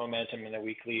consistent momentum in the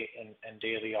weekly and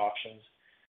daily auctions.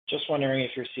 Just wondering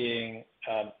if you're seeing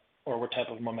or what type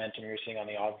of momentum you're seeing on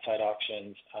the on-site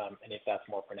auctions, and if that's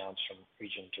more pronounced from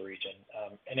region to region,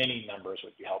 and any numbers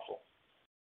would be helpful.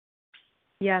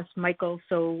 Yes, Michael.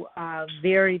 So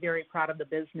very, very proud of the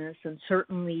business, and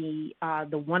certainly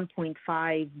the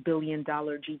 $1.5 billion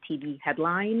GTV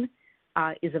headline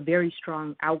is a very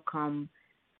strong outcome,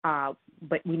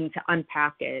 but we need to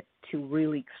unpack it to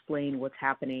really explain what's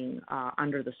happening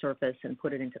under the surface and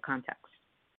put it into context.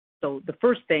 So the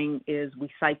first thing is we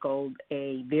cycled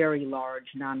a very large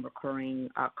non-recurring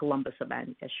Columbus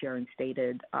event, as Sharon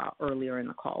stated earlier in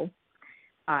the call.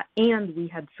 And we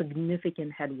had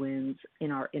significant headwinds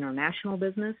in our international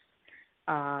business,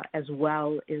 as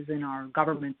well as in our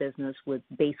government business with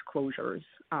base closures,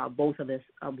 both of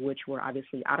which were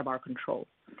obviously out of our control.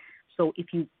 So if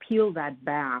you peel that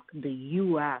back, the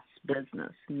U.S.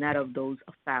 business, net of those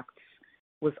effects,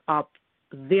 was up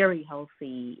very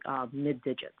healthy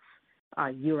mid-digits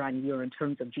year on year in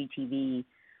terms of GTV,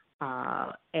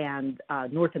 and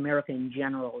North America in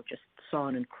general just saw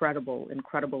an incredible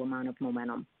amount of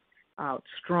momentum,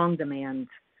 strong demand,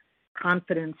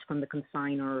 confidence from the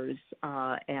consignors,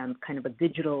 and kind of a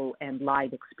digital and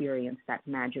live experience, that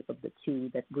magic of the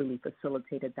two that really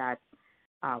facilitated that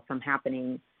from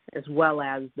happening, as well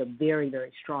as the very,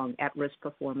 very strong at-risk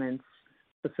performance,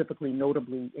 specifically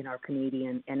notably in our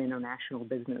Canadian and international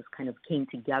business, kind of came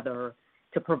together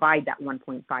to provide that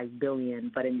 $1.5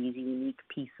 billion, but in these unique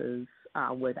pieces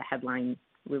where the headline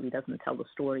really doesn't tell the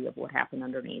story of what happened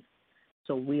underneath.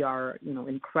 So we are,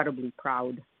 incredibly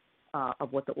proud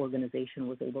of what the organization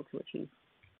was able to achieve.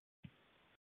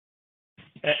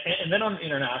 And then on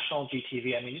international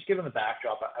GTV, I mean, just given the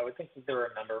backdrop, I would think that there are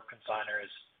a number of consignors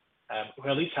who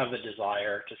at least have the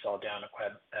desire to sell down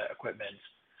equipment.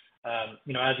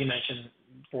 As you mentioned,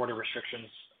 border restrictions,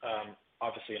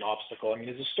 obviously an obstacle. I mean,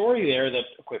 is the story there that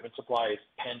equipment supply is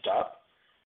pent up,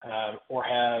 or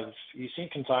have you seen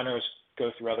consignors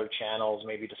go through other channels,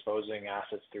 maybe disposing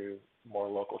assets through more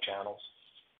local channels?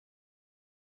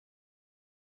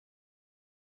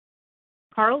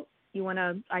 Carl,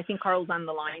 I think Carl's on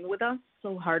the line with us.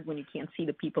 So hard when you can't see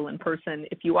the people in person.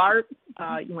 If you are,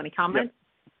 you want to comment?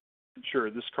 Yep. Sure,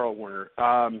 this is Carl Werner.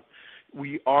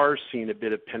 We are seeing a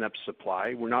bit of pent-up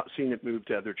supply. We're not seeing it move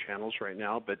to other channels right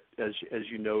now, but as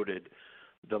you noted,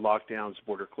 the lockdowns,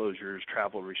 border closures,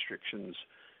 travel restrictions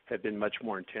have been much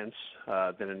more intense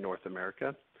than in North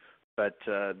America. But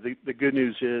the good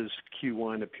news is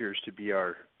Q1 appears to be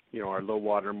our low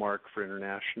water mark for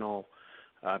international.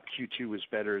 Q2 was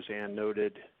better, as Ann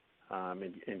noted.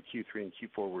 In Q3 and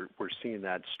Q4, we're seeing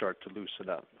that start to loosen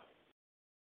up.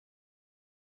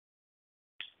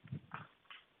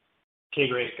 Okay,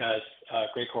 great, guys.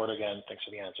 Great quarter again. Thanks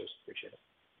for the answers. Appreciate it.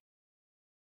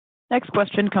 Next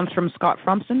question comes from Scott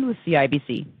Fromson with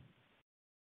CIBC.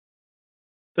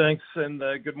 Thanks, and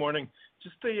good morning.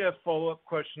 Just a follow-up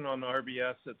question on RBA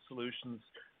Asset Solutions.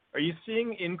 Are you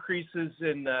seeing increases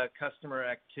in customer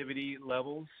activity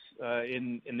levels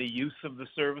in the use of the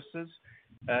services,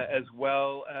 as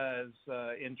well as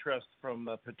interest from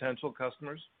potential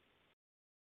customers?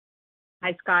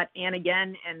 Hi, Scott. Ann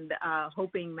again, and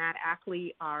hoping Matt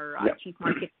Ackley, our Chief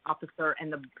Marketing Officer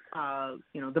and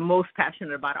the most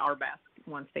passionate about RBAS,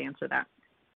 wants to answer that.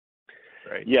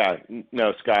 Right. Yeah,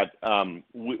 no, Scott,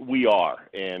 we are,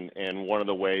 and one of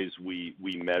the ways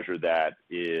we measure that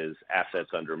is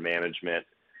assets under management.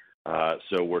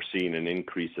 So we're seeing an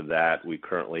increase of that. We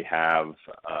currently have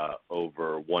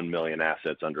over 1 million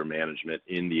assets under management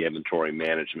in the inventory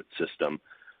management system,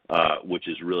 which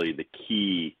is really the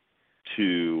key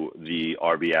to the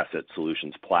RBA Asset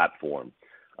Solutions platform.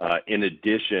 In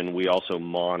addition, we also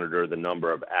monitor the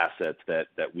number of assets that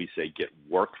we say get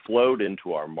workflowed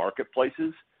into our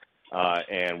marketplaces,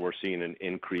 and we're seeing an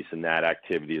increase in that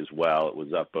activity as well. It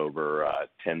was up over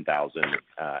 10,000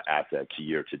 assets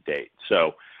year to date.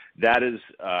 So that is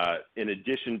in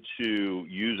addition to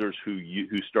users who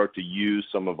start to use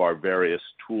some of our various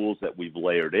tools that we've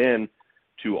layered in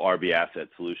to RBA Asset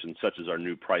Solutions, such as our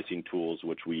new pricing tools,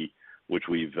 which we've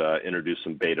introduced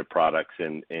some beta products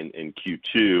in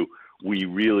Q2. We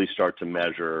really start to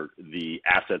measure the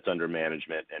assets under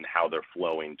management and how they're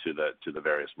flowing to the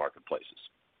various marketplaces.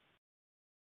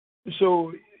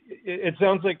 So it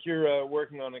sounds like you're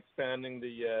working on expanding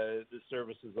the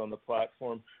services on the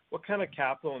platform. What kind of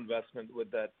capital investment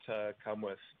would that come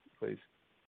with, please?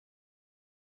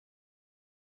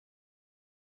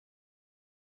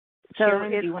 So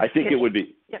I think it would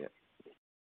be. Yep.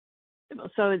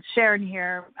 So it's Sharon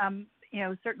here.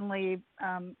 Certainly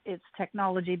it's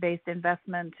technology-based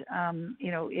investment.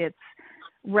 It's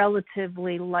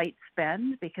relatively light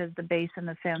spend because the base and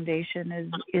the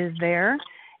foundation is there,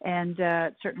 and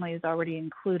certainly is already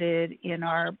included in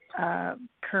our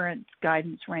current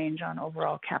guidance range on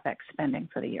overall CapEx spending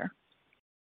for the year.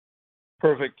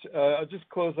 Perfect. I'll just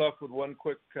close off with one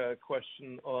quick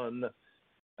question on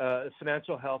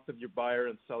financial health of your buyer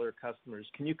and seller customers.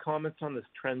 Can you comment on the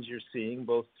trends you're seeing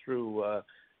both through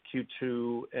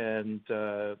Q2 and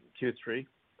Q3?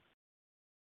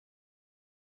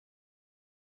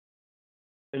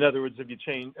 In other words, have you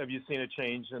seen a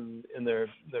change in their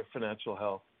financial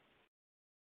health?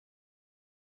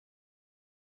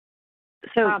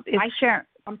 So it's Sharon.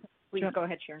 Please go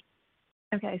ahead, Sharon.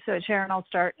 Okay, so Sharon, I'll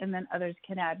start, and then others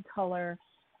can add color.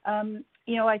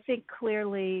 I think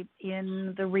clearly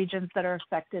in the regions that are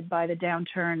affected by the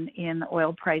downturn in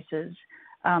oil prices,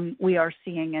 we are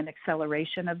seeing an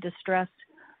acceleration of distress,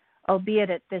 albeit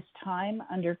at this time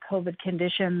under COVID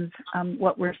conditions.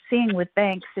 What we're seeing with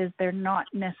banks is they're not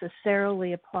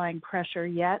necessarily applying pressure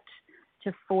yet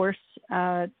to force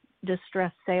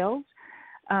distress sales,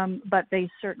 but we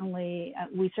certainly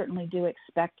do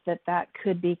expect that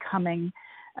could be coming.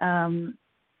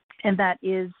 And that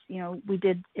is, we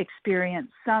did experience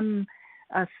some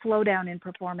slowdown in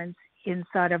performance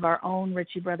inside of our own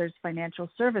Ritchie Brothers financial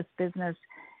service business.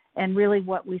 And really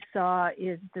what we saw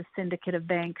is the syndicate of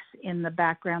banks in the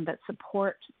background that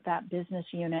support that business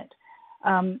unit.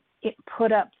 It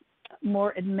put up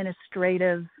more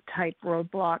administrative type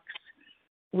roadblocks,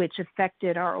 which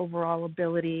affected our overall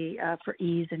ability for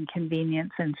ease and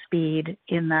convenience and speed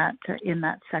in that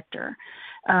sector.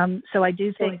 So I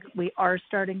do think we are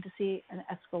starting to see an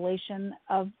escalation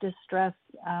of distress,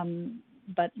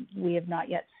 but we have not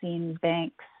yet seen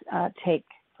banks take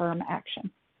firm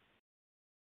action.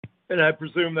 And I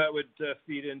presume that would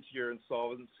feed into your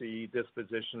insolvency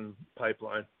disposition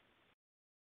pipeline.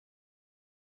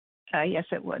 Yes,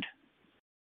 it would.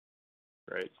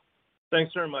 Great.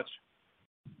 Thanks very much.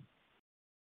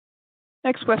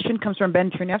 Next question comes from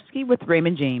Ben Chernevsky with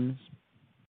Raymond James.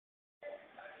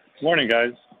 Morning,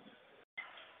 guys.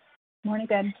 Morning,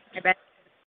 Ben. Hi, Ben.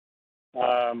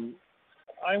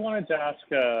 I wanted to ask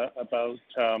about,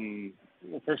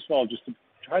 well, first of all, just to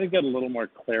try to get a little more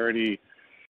clarity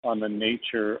on the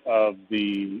nature of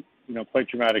the, quite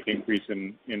dramatic increase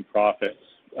in profits.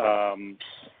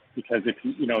 Because if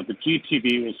the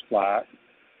GTV was flat,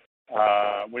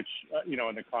 which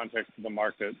in the context of the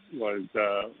market was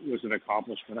an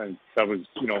accomplishment. That was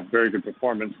very good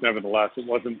performance. Nevertheless, it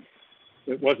wasn't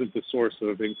the source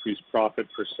of increased profit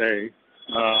per se.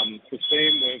 The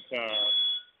same with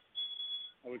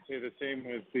I would say the same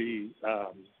with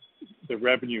the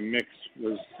revenue mix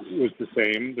was the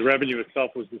same. The revenue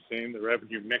itself was the same. The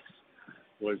revenue mix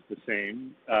was the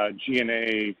same.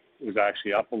 G&A was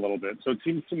actually up a little bit. So it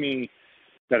seems to me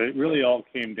that it really all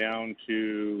came down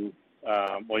to,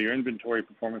 your inventory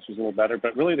performance was a little better,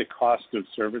 but really the cost of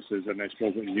services, and I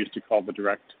suppose what you used to call the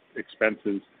direct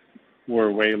expenses,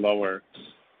 were way lower.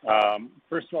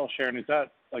 First of all, Sharon, is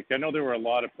that, I know there were a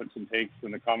lot of puts and takes,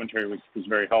 and the commentary was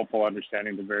very helpful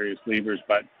understanding the various levers,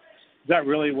 but is that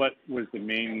really what was the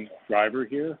main driver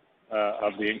here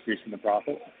of the increase in the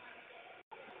profit?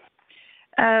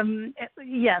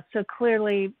 Yeah, so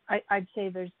clearly I'd say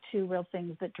there's two real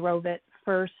things that drove it.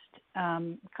 First,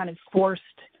 kind of forced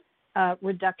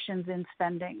reductions in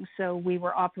spending. So we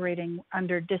were operating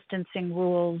under distancing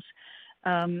rules.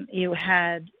 You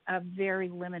had a very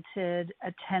limited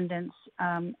attendance,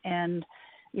 and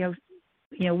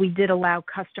we did allow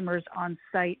customers on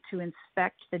site to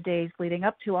inspect the days leading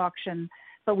up to auction,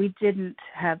 but we didn't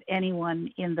have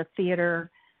anyone in the theater.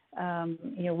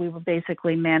 We were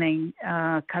basically manning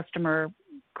customer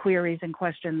queries and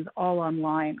questions all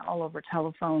online, all over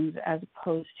telephones, as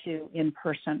opposed to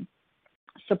in-person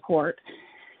support.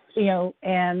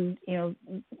 And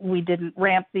we didn't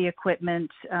ramp the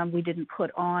equipment. We didn't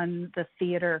put on the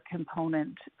theater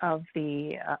component of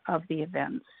the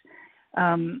events.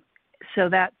 So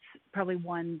that's probably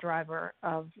one driver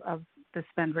of the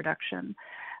spend reduction.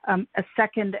 A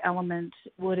second element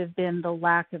would have been the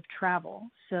lack of travel.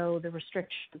 So the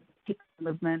restriction of people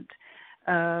movement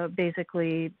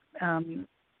basically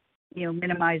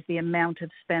minimize the amount of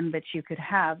spend that you could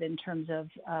have in terms of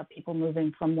people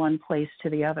moving from one place to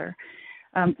the other.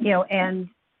 And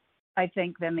I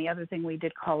think then the other thing we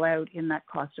did call out in that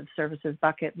cost of services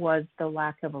bucket was the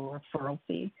lack of a referral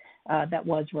fee that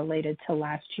was related to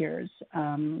last year's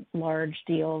large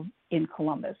deal in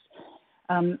Columbus.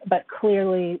 But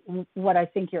clearly what I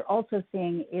think you're also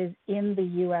seeing is in the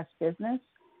U.S. business,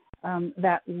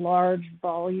 that large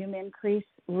volume increase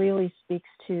really speaks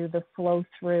to the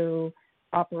flow-through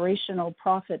operational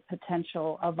profit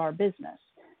potential of our business,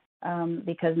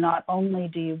 because not only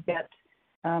do you get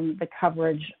the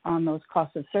coverage on those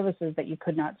costs of services that you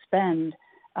could not spend,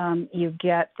 you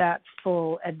get that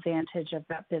full advantage of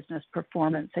that business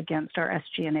performance against our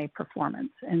SG&A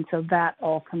performance. And so that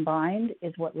all combined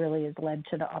is what really has led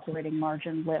to the operating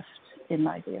margin lift, in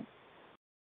my view.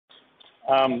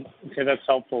 Okay, that's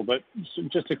helpful. But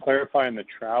just to clarify on the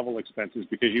travel expenses,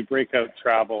 because you break out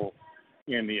travel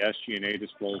in the SG&A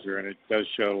disclosure, and it does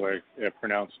show a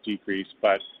pronounced decrease,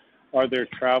 but are there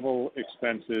travel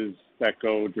expenses that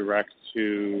go direct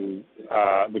to,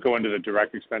 that go into the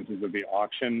direct expenses of the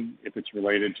auction if it's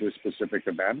related to a specific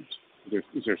event? Is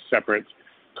there separate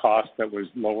cost that was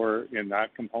lower in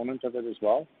that component of it as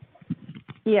well?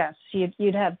 Yes,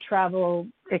 you'd have travel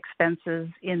expenses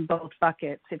in both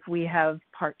buckets. If we have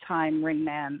part-time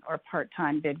ringmen or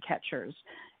part-time bid catchers,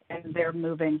 and they're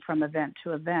moving from event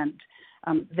to event,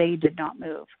 they did not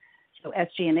move. So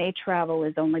SG&A travel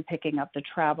is only picking up the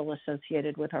travel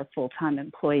associated with our full-time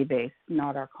employee base,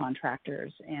 not our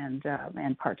contractors and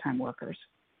part-time workers.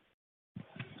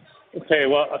 Okay,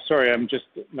 well, sorry, I'm just,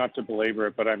 not to belabor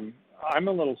it, but I'm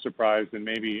a little surprised, and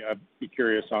maybe I'd be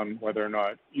curious on whether or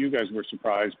not you guys were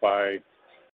surprised by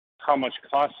how much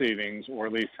cost savings, or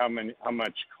at least how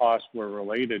much costs were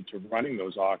related to running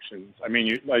those auctions. I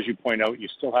mean, as you point out, you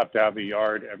still have to have a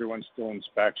yard. Everyone still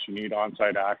inspects. You need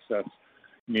on-site access.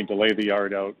 You need to lay the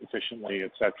yard out efficiently,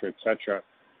 et cetera, et cetera.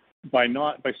 By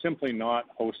simply not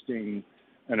hosting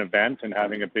an event and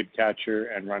having a bid catcher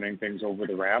and running things over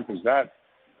the ramp, is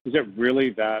it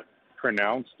really that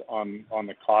pronounced on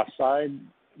the cost side?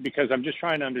 Because I'm just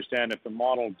trying to understand if the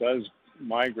model does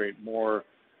migrate more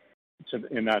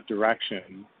in that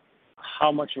direction,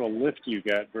 how much of a lift do you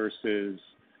get versus,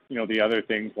 the other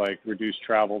things like reduced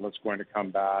travel that's going to come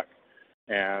back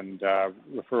and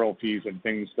referral fees and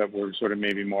things that were sort of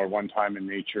maybe more one-time in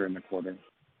nature in the quarter?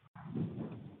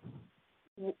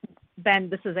 Ben,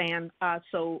 this is Ann.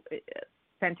 So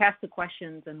fantastic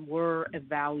questions, and we're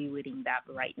evaluating that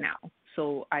right now.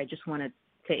 So I just want to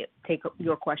take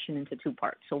your question into two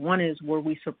parts. So one is, were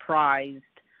we surprised,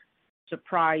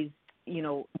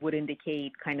 would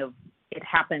indicate kind of it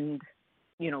happened,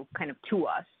 kind of to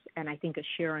us. And I think as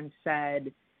Sharon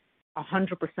said,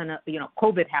 100% of,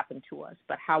 COVID happened to us,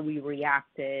 but how we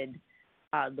reacted,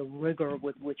 the rigor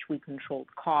with which we controlled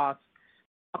costs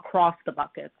across the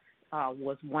buckets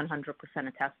was 100%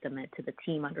 a testament to the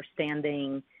team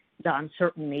understanding the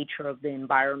uncertain nature of the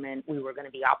environment we were going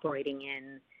to be operating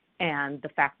in, and the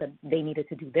fact that they needed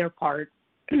to do their part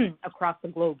across the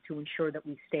globe to ensure that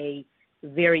we stay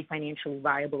very financially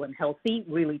viable and healthy,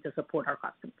 really to support our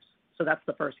customers. So that's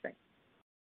the first thing.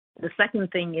 The second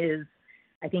thing is,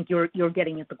 I think you're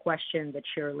getting at the question that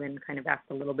Sherilyn kind of asked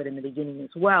a little bit in the beginning as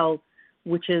well,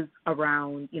 which is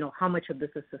around, how much of this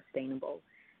is sustainable.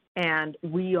 And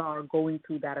we are going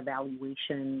through that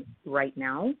evaluation right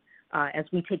now as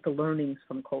we take the learnings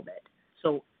from COVID.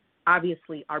 So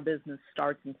obviously our business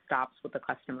starts and stops with the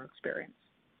customer experience.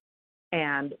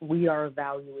 And we are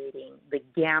evaluating the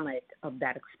gamut of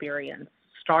that experience,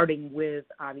 starting with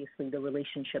obviously the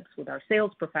relationships with our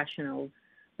sales professionals,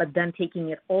 but then taking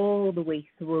it all the way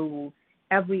through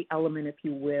every element, if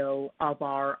you will, of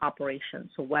our operation.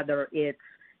 So whether it's,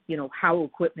 how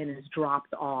equipment is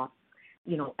dropped off,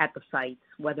 at the sites,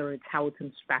 whether it's how it's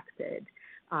inspected,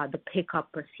 the pickup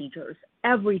procedures,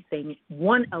 everything,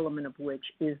 one element of which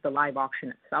is the live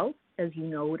auction itself, as you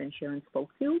know, and Sharon spoke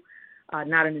to,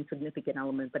 not an insignificant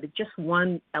element, but it's just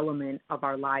one element of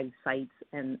our live sites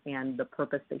and the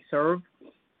purpose they serve.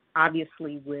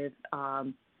 Obviously, with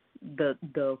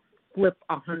the flip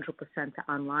 100%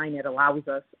 to online, it allows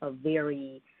us a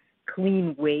very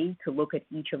clean way to look at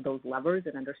each of those levers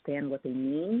and understand what they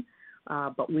mean.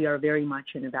 But we are very much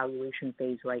in evaluation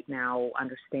phase right now,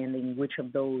 understanding which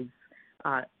of those,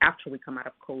 after we come out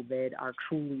of COVID, are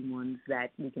truly ones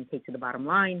that we can take to the bottom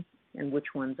line, and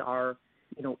which ones are,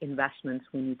 investments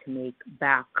we need to make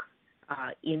back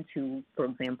into, for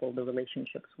example, the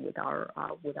relationships with our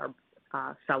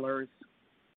sellers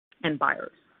and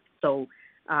buyers. So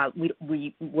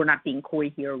we're not being coy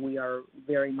here. We are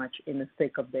very much in the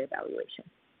thick of the evaluation.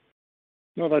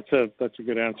 No, that's a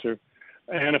good answer.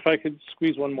 And if I could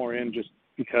squeeze one more in, just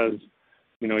because,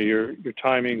 your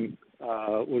timing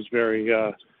was very,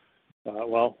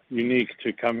 unique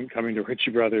to coming to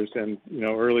Ritchie Brothers. And,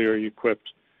 earlier you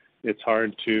quipped, it's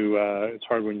hard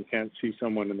when you can't see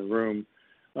someone in the room.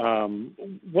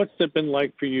 What's it been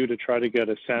like for you to try to get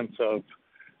a sense of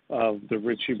the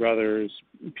Ritchie Brothers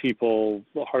people,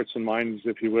 hearts and minds,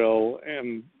 if you will,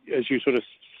 and as you sort of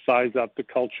size up the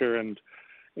culture and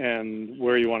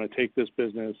where you want to take this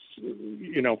business,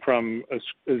 from a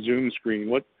Zoom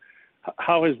screen,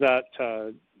 how has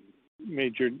that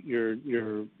made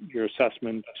your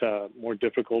assessment more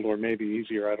difficult, or maybe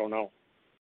easier? I don't know.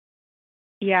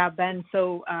 Yeah, Ben.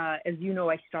 So as you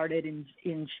know, I started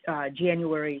in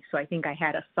January, so I think I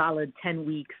had a solid 10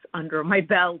 weeks under my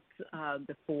belt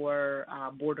before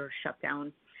borders shut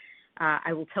down.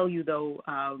 I will tell you though,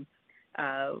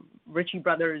 Ritchie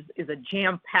Brothers is a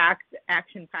jam-packed,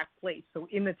 action-packed place. So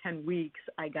in the 10 weeks,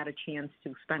 I got a chance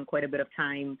to spend quite a bit of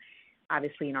time,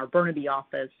 obviously in our Burnaby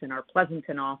office, in our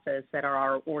Pleasanton office, at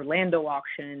our Orlando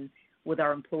auction with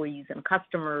our employees and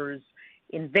customers,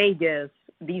 in Vegas,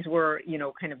 these were,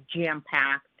 kind of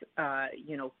jam-packed,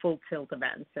 full tilt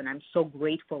events. And I'm so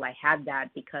grateful I had that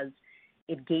because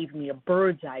it gave me a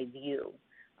bird's eye view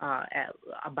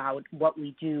about what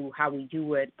we do, how we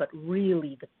do it, but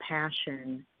really the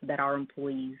passion that our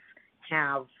employees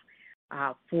have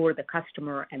for the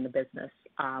customer and the business.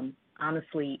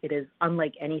 Honestly, it is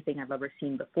unlike anything I've ever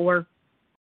seen before.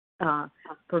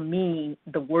 For me,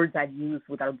 the words I've used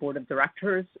with our board of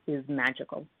directors is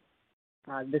magical.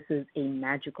 This is a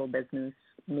magical business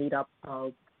made up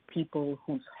of people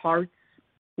whose hearts,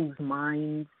 whose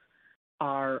minds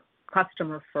are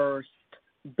customer first,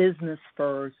 business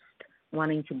first,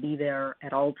 wanting to be there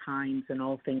at all times and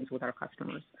all things with our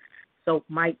customers. So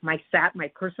my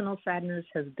personal sadness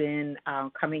has been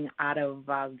coming out of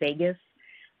Vegas.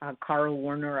 Carl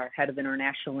Warner, our head of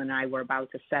international, and I were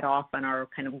about to set off on our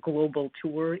kind of global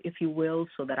tour, if you will,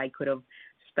 so that I could have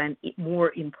spent more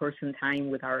in-person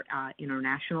time with our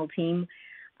international team.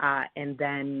 And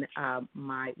then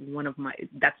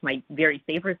that's my very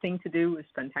favorite thing to do is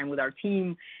spend time with our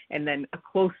team. And then a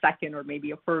close second or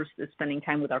maybe a first is spending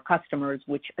time with our customers,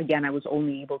 which again, I was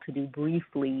only able to do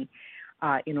briefly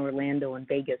in Orlando and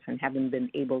Vegas and haven't been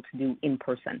able to do in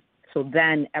person. So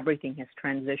then everything has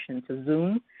transitioned to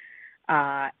Zoom.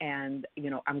 And,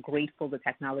 I'm grateful the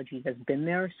technology has been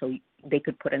there so they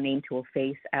could put a name to a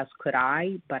face, as could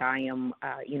I. But I am,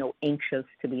 anxious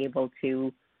to be able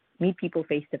to meet people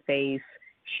face to face,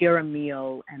 share a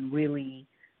meal, and really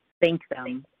thank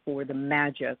them for the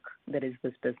magic that is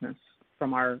this business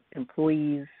from our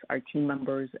employees, our team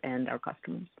members, and our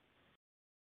customers.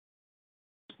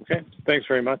 Okay, thanks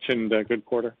very much, and good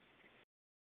quarter.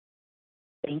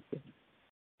 Thank you.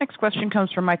 Next question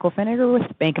comes from Michael Feniger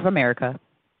with Bank of America.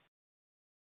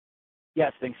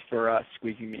 Yes, thanks for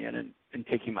squeezing me in and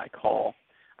taking my call.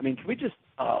 I mean, can we just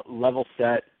level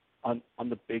set on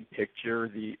the big picture?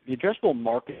 The addressable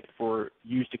market for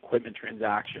used equipment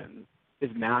transactions is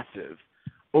massive.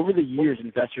 Over the years,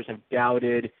 investors have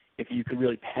doubted if you could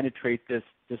really penetrate this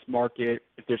market,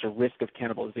 if there's a risk of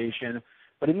cannibalization.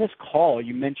 But in this call,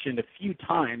 you mentioned a few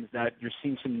times that you're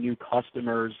seeing some new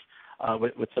customers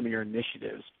with some of your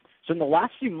initiatives. So in the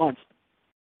last few months,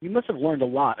 you must have learned a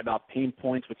lot about pain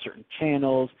points with certain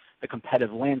channels, the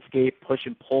competitive landscape, push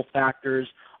and pull factors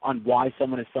on why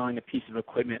someone is selling a piece of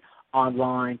equipment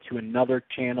online to another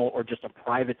channel or just a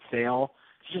private sale.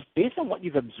 So just based on what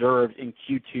you've observed in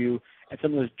Q2 and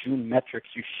some of those June metrics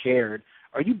you shared,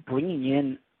 are you bringing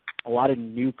in a lot of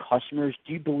new customers?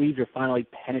 Do you believe you're finally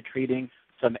penetrating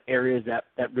some areas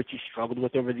that Ritchie struggled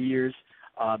with over the years,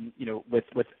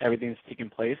 with everything that's taken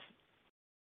place?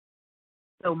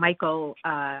 So, Michael,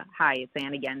 hi, it's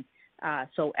Ann again.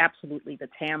 So absolutely, the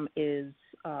TAM is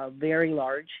very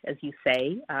large, as you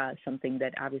say, something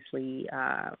that obviously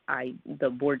the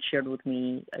board shared with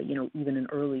me, even in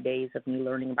early days of me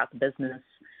learning about the business,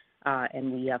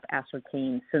 and we have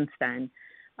ascertained since then.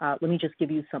 Let me just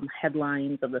give you some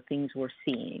headlines of the things we're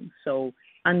seeing. So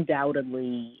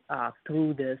undoubtedly,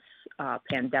 through this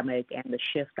pandemic and the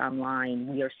shift online,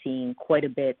 we are seeing quite a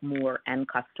bit more end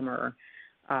customer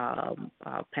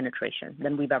penetration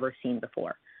than we've ever seen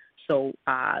before. So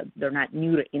they're not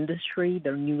new to industry,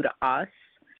 they're new to us.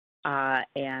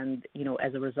 And,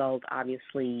 as a result,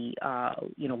 obviously,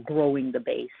 growing the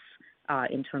base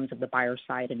in terms of the buyer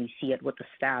side. And you see it with the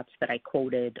stats that I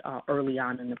quoted early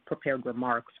on in the prepared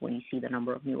remarks when you see the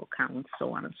number of new accounts,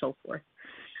 so on and so forth.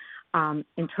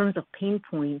 In terms of pain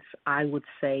points, I would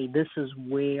say this is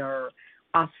where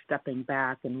us stepping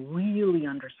back and really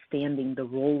understanding the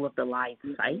role of the live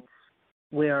sites,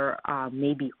 where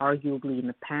maybe arguably in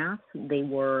the past they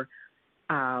were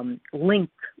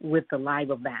linked with the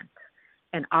live event,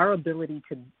 and our ability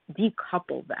to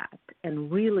decouple that and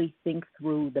really think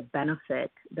through the benefit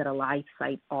that a live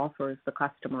site offers the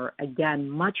customer. Again,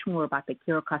 much more about the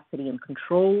care, custody, and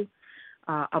control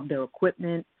of their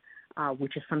equipment,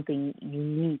 which is something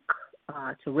unique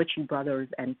to Ritchie Brothers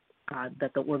and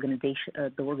that the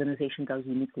organization does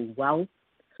uniquely well.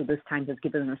 So this time has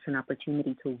given us an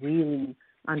opportunity to really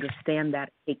understand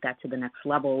that, take that to the next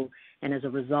level, and as a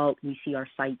result, we see our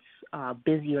sites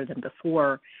busier than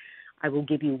before. I will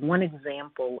give you one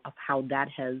example of how that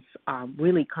has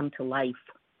really come to life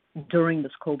during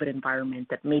this COVID environment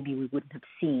that maybe we wouldn't have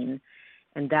seen,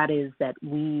 and that is that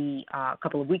we, a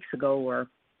couple of weeks ago or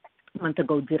a month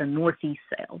ago, did a Northeast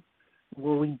sale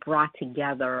where we brought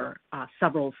together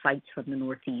several sites from the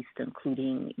Northeast,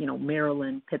 including,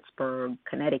 Maryland, Pittsburgh,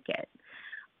 Connecticut.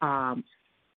 And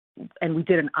we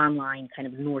did an online kind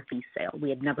of Northeast sale. We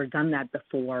had never done that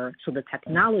before. So the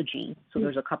technology, so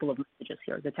there's a couple of messages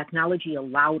here. The technology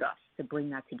allowed us to bring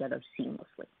that together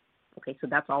seamlessly. Okay, so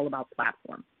that's all about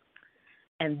platform.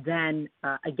 And then,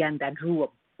 again, that drew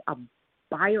a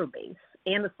buyer base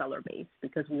and a seller base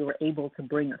because we were able to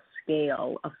bring a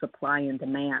scale of supply and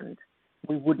demand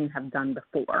we wouldn't have done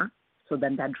before. So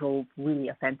then that drove really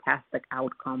a fantastic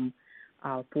outcome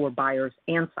for buyers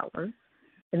and sellers.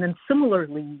 And then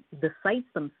similarly, the sites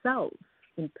themselves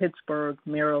in Pittsburgh,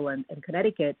 Maryland, and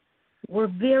Connecticut were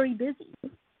very busy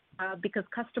because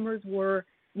customers were,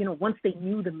 once they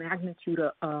knew the magnitude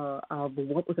of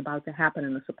what was about to happen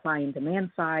in the supply and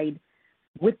demand side,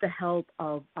 with the help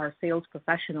of our sales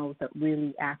professionals that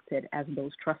really acted as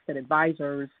those trusted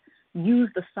advisors,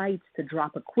 used the sites to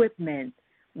drop equipment.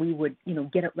 We would,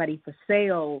 get it ready for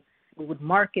sale. We would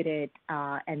market it,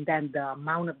 and then the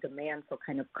amount of demand for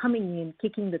kind of coming in,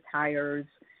 kicking the tires,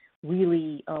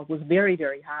 really was very,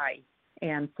 very high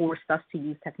and forced us to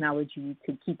use technology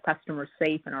to keep customers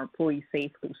safe and our employees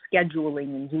safe through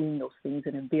scheduling and doing those things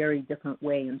in a very different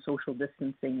way and social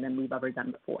distancing than we've ever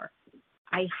done before.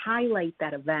 I highlight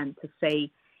that event to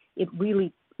say it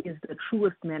really is the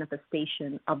truest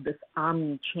manifestation of this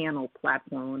omni-channel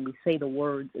platform. When we say the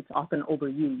words, it's often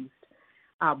overused.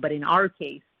 But in our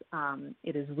case,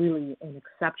 it is really an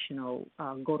exceptional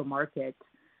go-to-market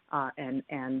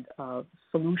and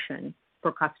solution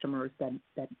for customers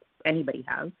that anybody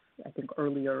has. I think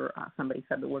earlier somebody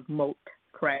said the word moat,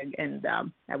 Craig, and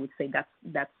I would say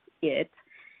that's it.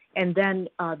 And then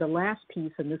the last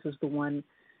piece, and this is the one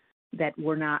that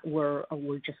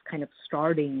we're just kind of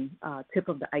starting tip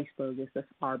of the iceberg, is this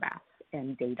RBAS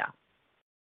and data.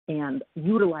 And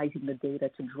utilizing the data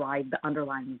to drive the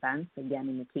underlying events. Again,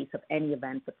 in the case of any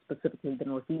event, but specifically the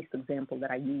Northeast example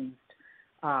that I used,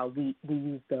 we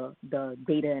use the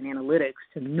data and analytics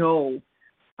to know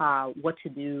what to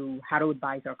do, how to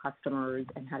advise our customers,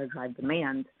 and how to drive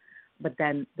demand. But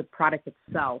then the product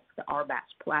itself, the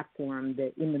RBAS platform,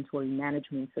 the inventory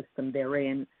management system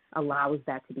therein, allows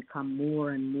that to become more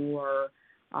and more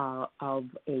of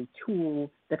a tool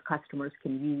that customers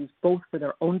can use both for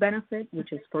their own benefit,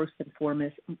 which is first and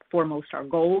foremost our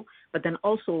goal, but then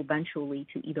also eventually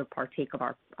to either partake of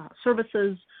our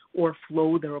services or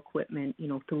flow their equipment,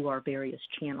 through our various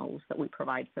channels that we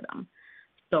provide for them.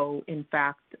 So in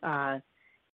fact,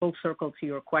 full circle to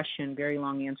your question, very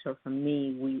long answer from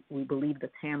me, we believe the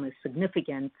TAM is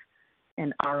significant,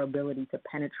 and our ability to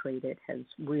penetrate it has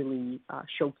really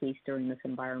showcased during this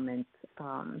environment,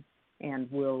 and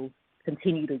will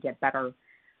continue to get better.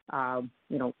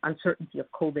 Uncertainty of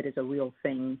COVID is a real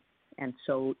thing, and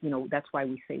so that's why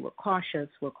we say we're cautious.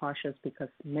 We're cautious because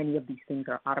many of these things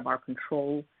are out of our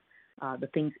control. The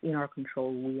things in our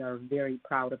control, we are very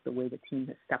proud of the way the team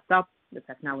has stepped up. The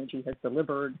technology has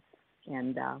delivered,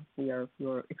 and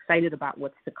we're excited about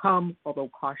what's to come, although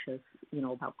cautious,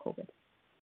 about COVID.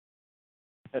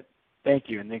 Thank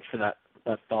you, and thanks for that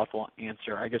thoughtful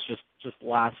answer. I guess just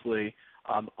lastly,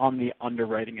 on the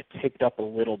underwriting, it ticked up a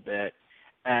little bit,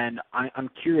 and I'm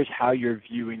curious how you're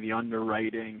viewing the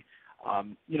underwriting.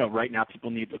 Right now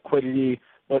people need liquidity,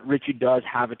 but Ritchie does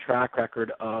have a track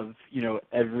record of,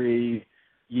 every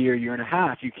year and a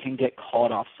half, you can get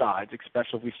caught off sides,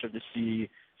 especially if we start to see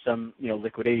some,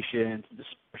 liquidations,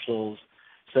 dispersals.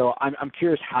 So I'm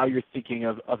curious how you're thinking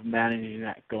of managing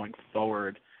that going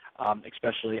forward,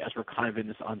 especially as we're kind of in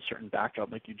this uncertain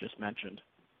backdrop like you just mentioned.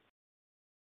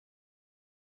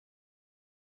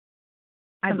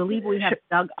 I believe we have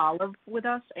Doug Olive with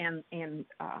us and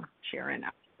Sharon,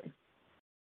 actually.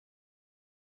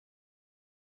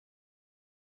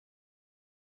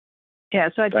 Yeah,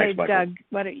 so I'd say, Michael. Doug,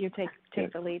 why don't you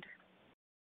take the lead?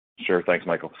 Sure. Thanks,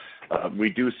 Michael. We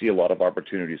do see a lot of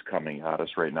opportunities coming at us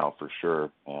right now for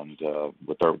sure. And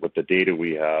with the data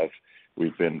we have,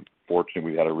 we've been fortunate.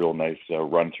 We had a real nice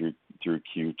run through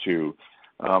Q2.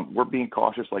 We're being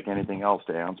cautious like anything else,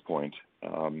 to Anne's point.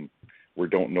 We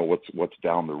don't know what's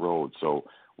down the road. So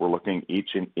we're looking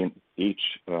each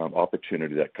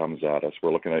opportunity that comes at us.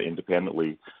 We're looking at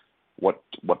independently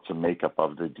what's the makeup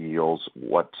of the deals,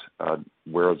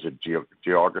 where is the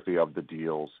geography of the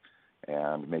deals,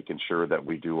 and making sure that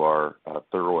we do our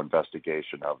thorough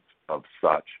investigation of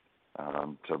such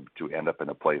to end up in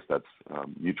a place that's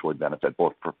mutually benefit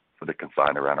both for the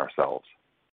consignor and ourselves.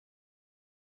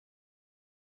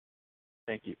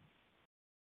 Thank you.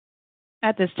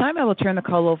 At this time, I will turn the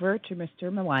call over to Mr.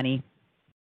 Mawani.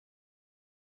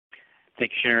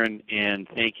 Thank you, Sharon, and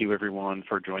thank you, everyone,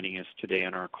 for joining us today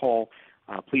on our call.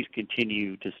 Please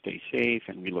continue to stay safe,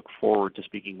 and we look forward to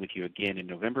speaking with you again in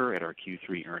November at our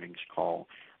Q3 earnings call.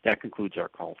 That concludes our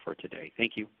call for today.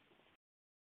 Thank you.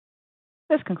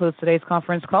 This concludes today's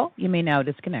conference call. You may now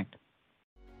disconnect.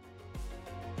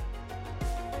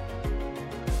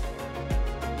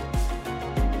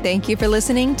 Thank you for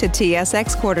listening to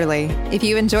TSX Quarterly. If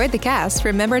you enjoyed the cast,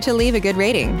 remember to leave a good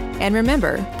rating. And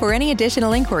remember, for any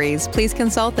additional inquiries, please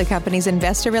consult the company's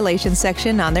investor relations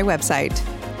section on their website.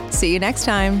 See you next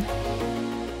time.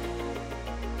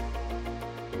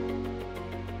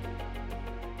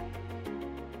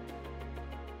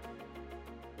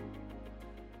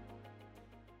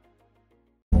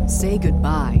 Say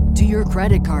goodbye to your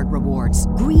credit card rewards.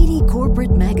 Greedy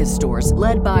corporate mega stores,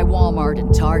 led by Walmart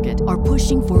and Target, are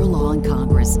pushing for a law in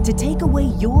Congress to take away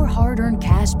your hard-earned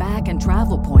cash back and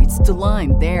travel points to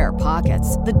line their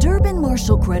pockets. The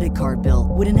Durbin-Marshall credit card bill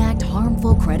would enact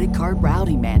harmful credit card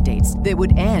routing mandates that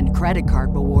would end credit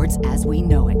card rewards as we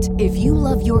know it. If you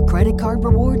love your credit card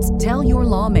rewards, tell your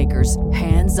lawmakers,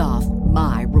 hands off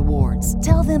my rewards.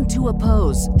 Tell them to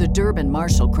oppose the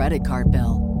Durbin-Marshall credit card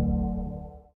bill.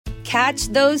 Catch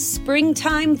those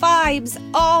springtime vibes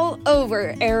all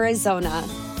over Arizona.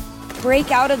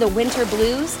 Break out of the winter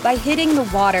blues by hitting the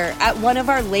water at one of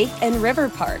our lake and river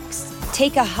parks.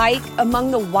 Take a hike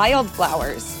among the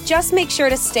wildflowers. Just make sure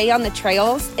to stay on the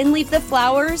trails and leave the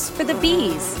flowers for the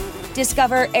bees.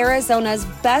 Discover Arizona's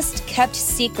best kept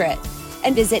secret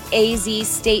and visit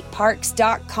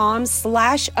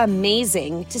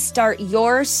azstateparks.com/amazing to start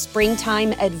your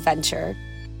springtime adventure.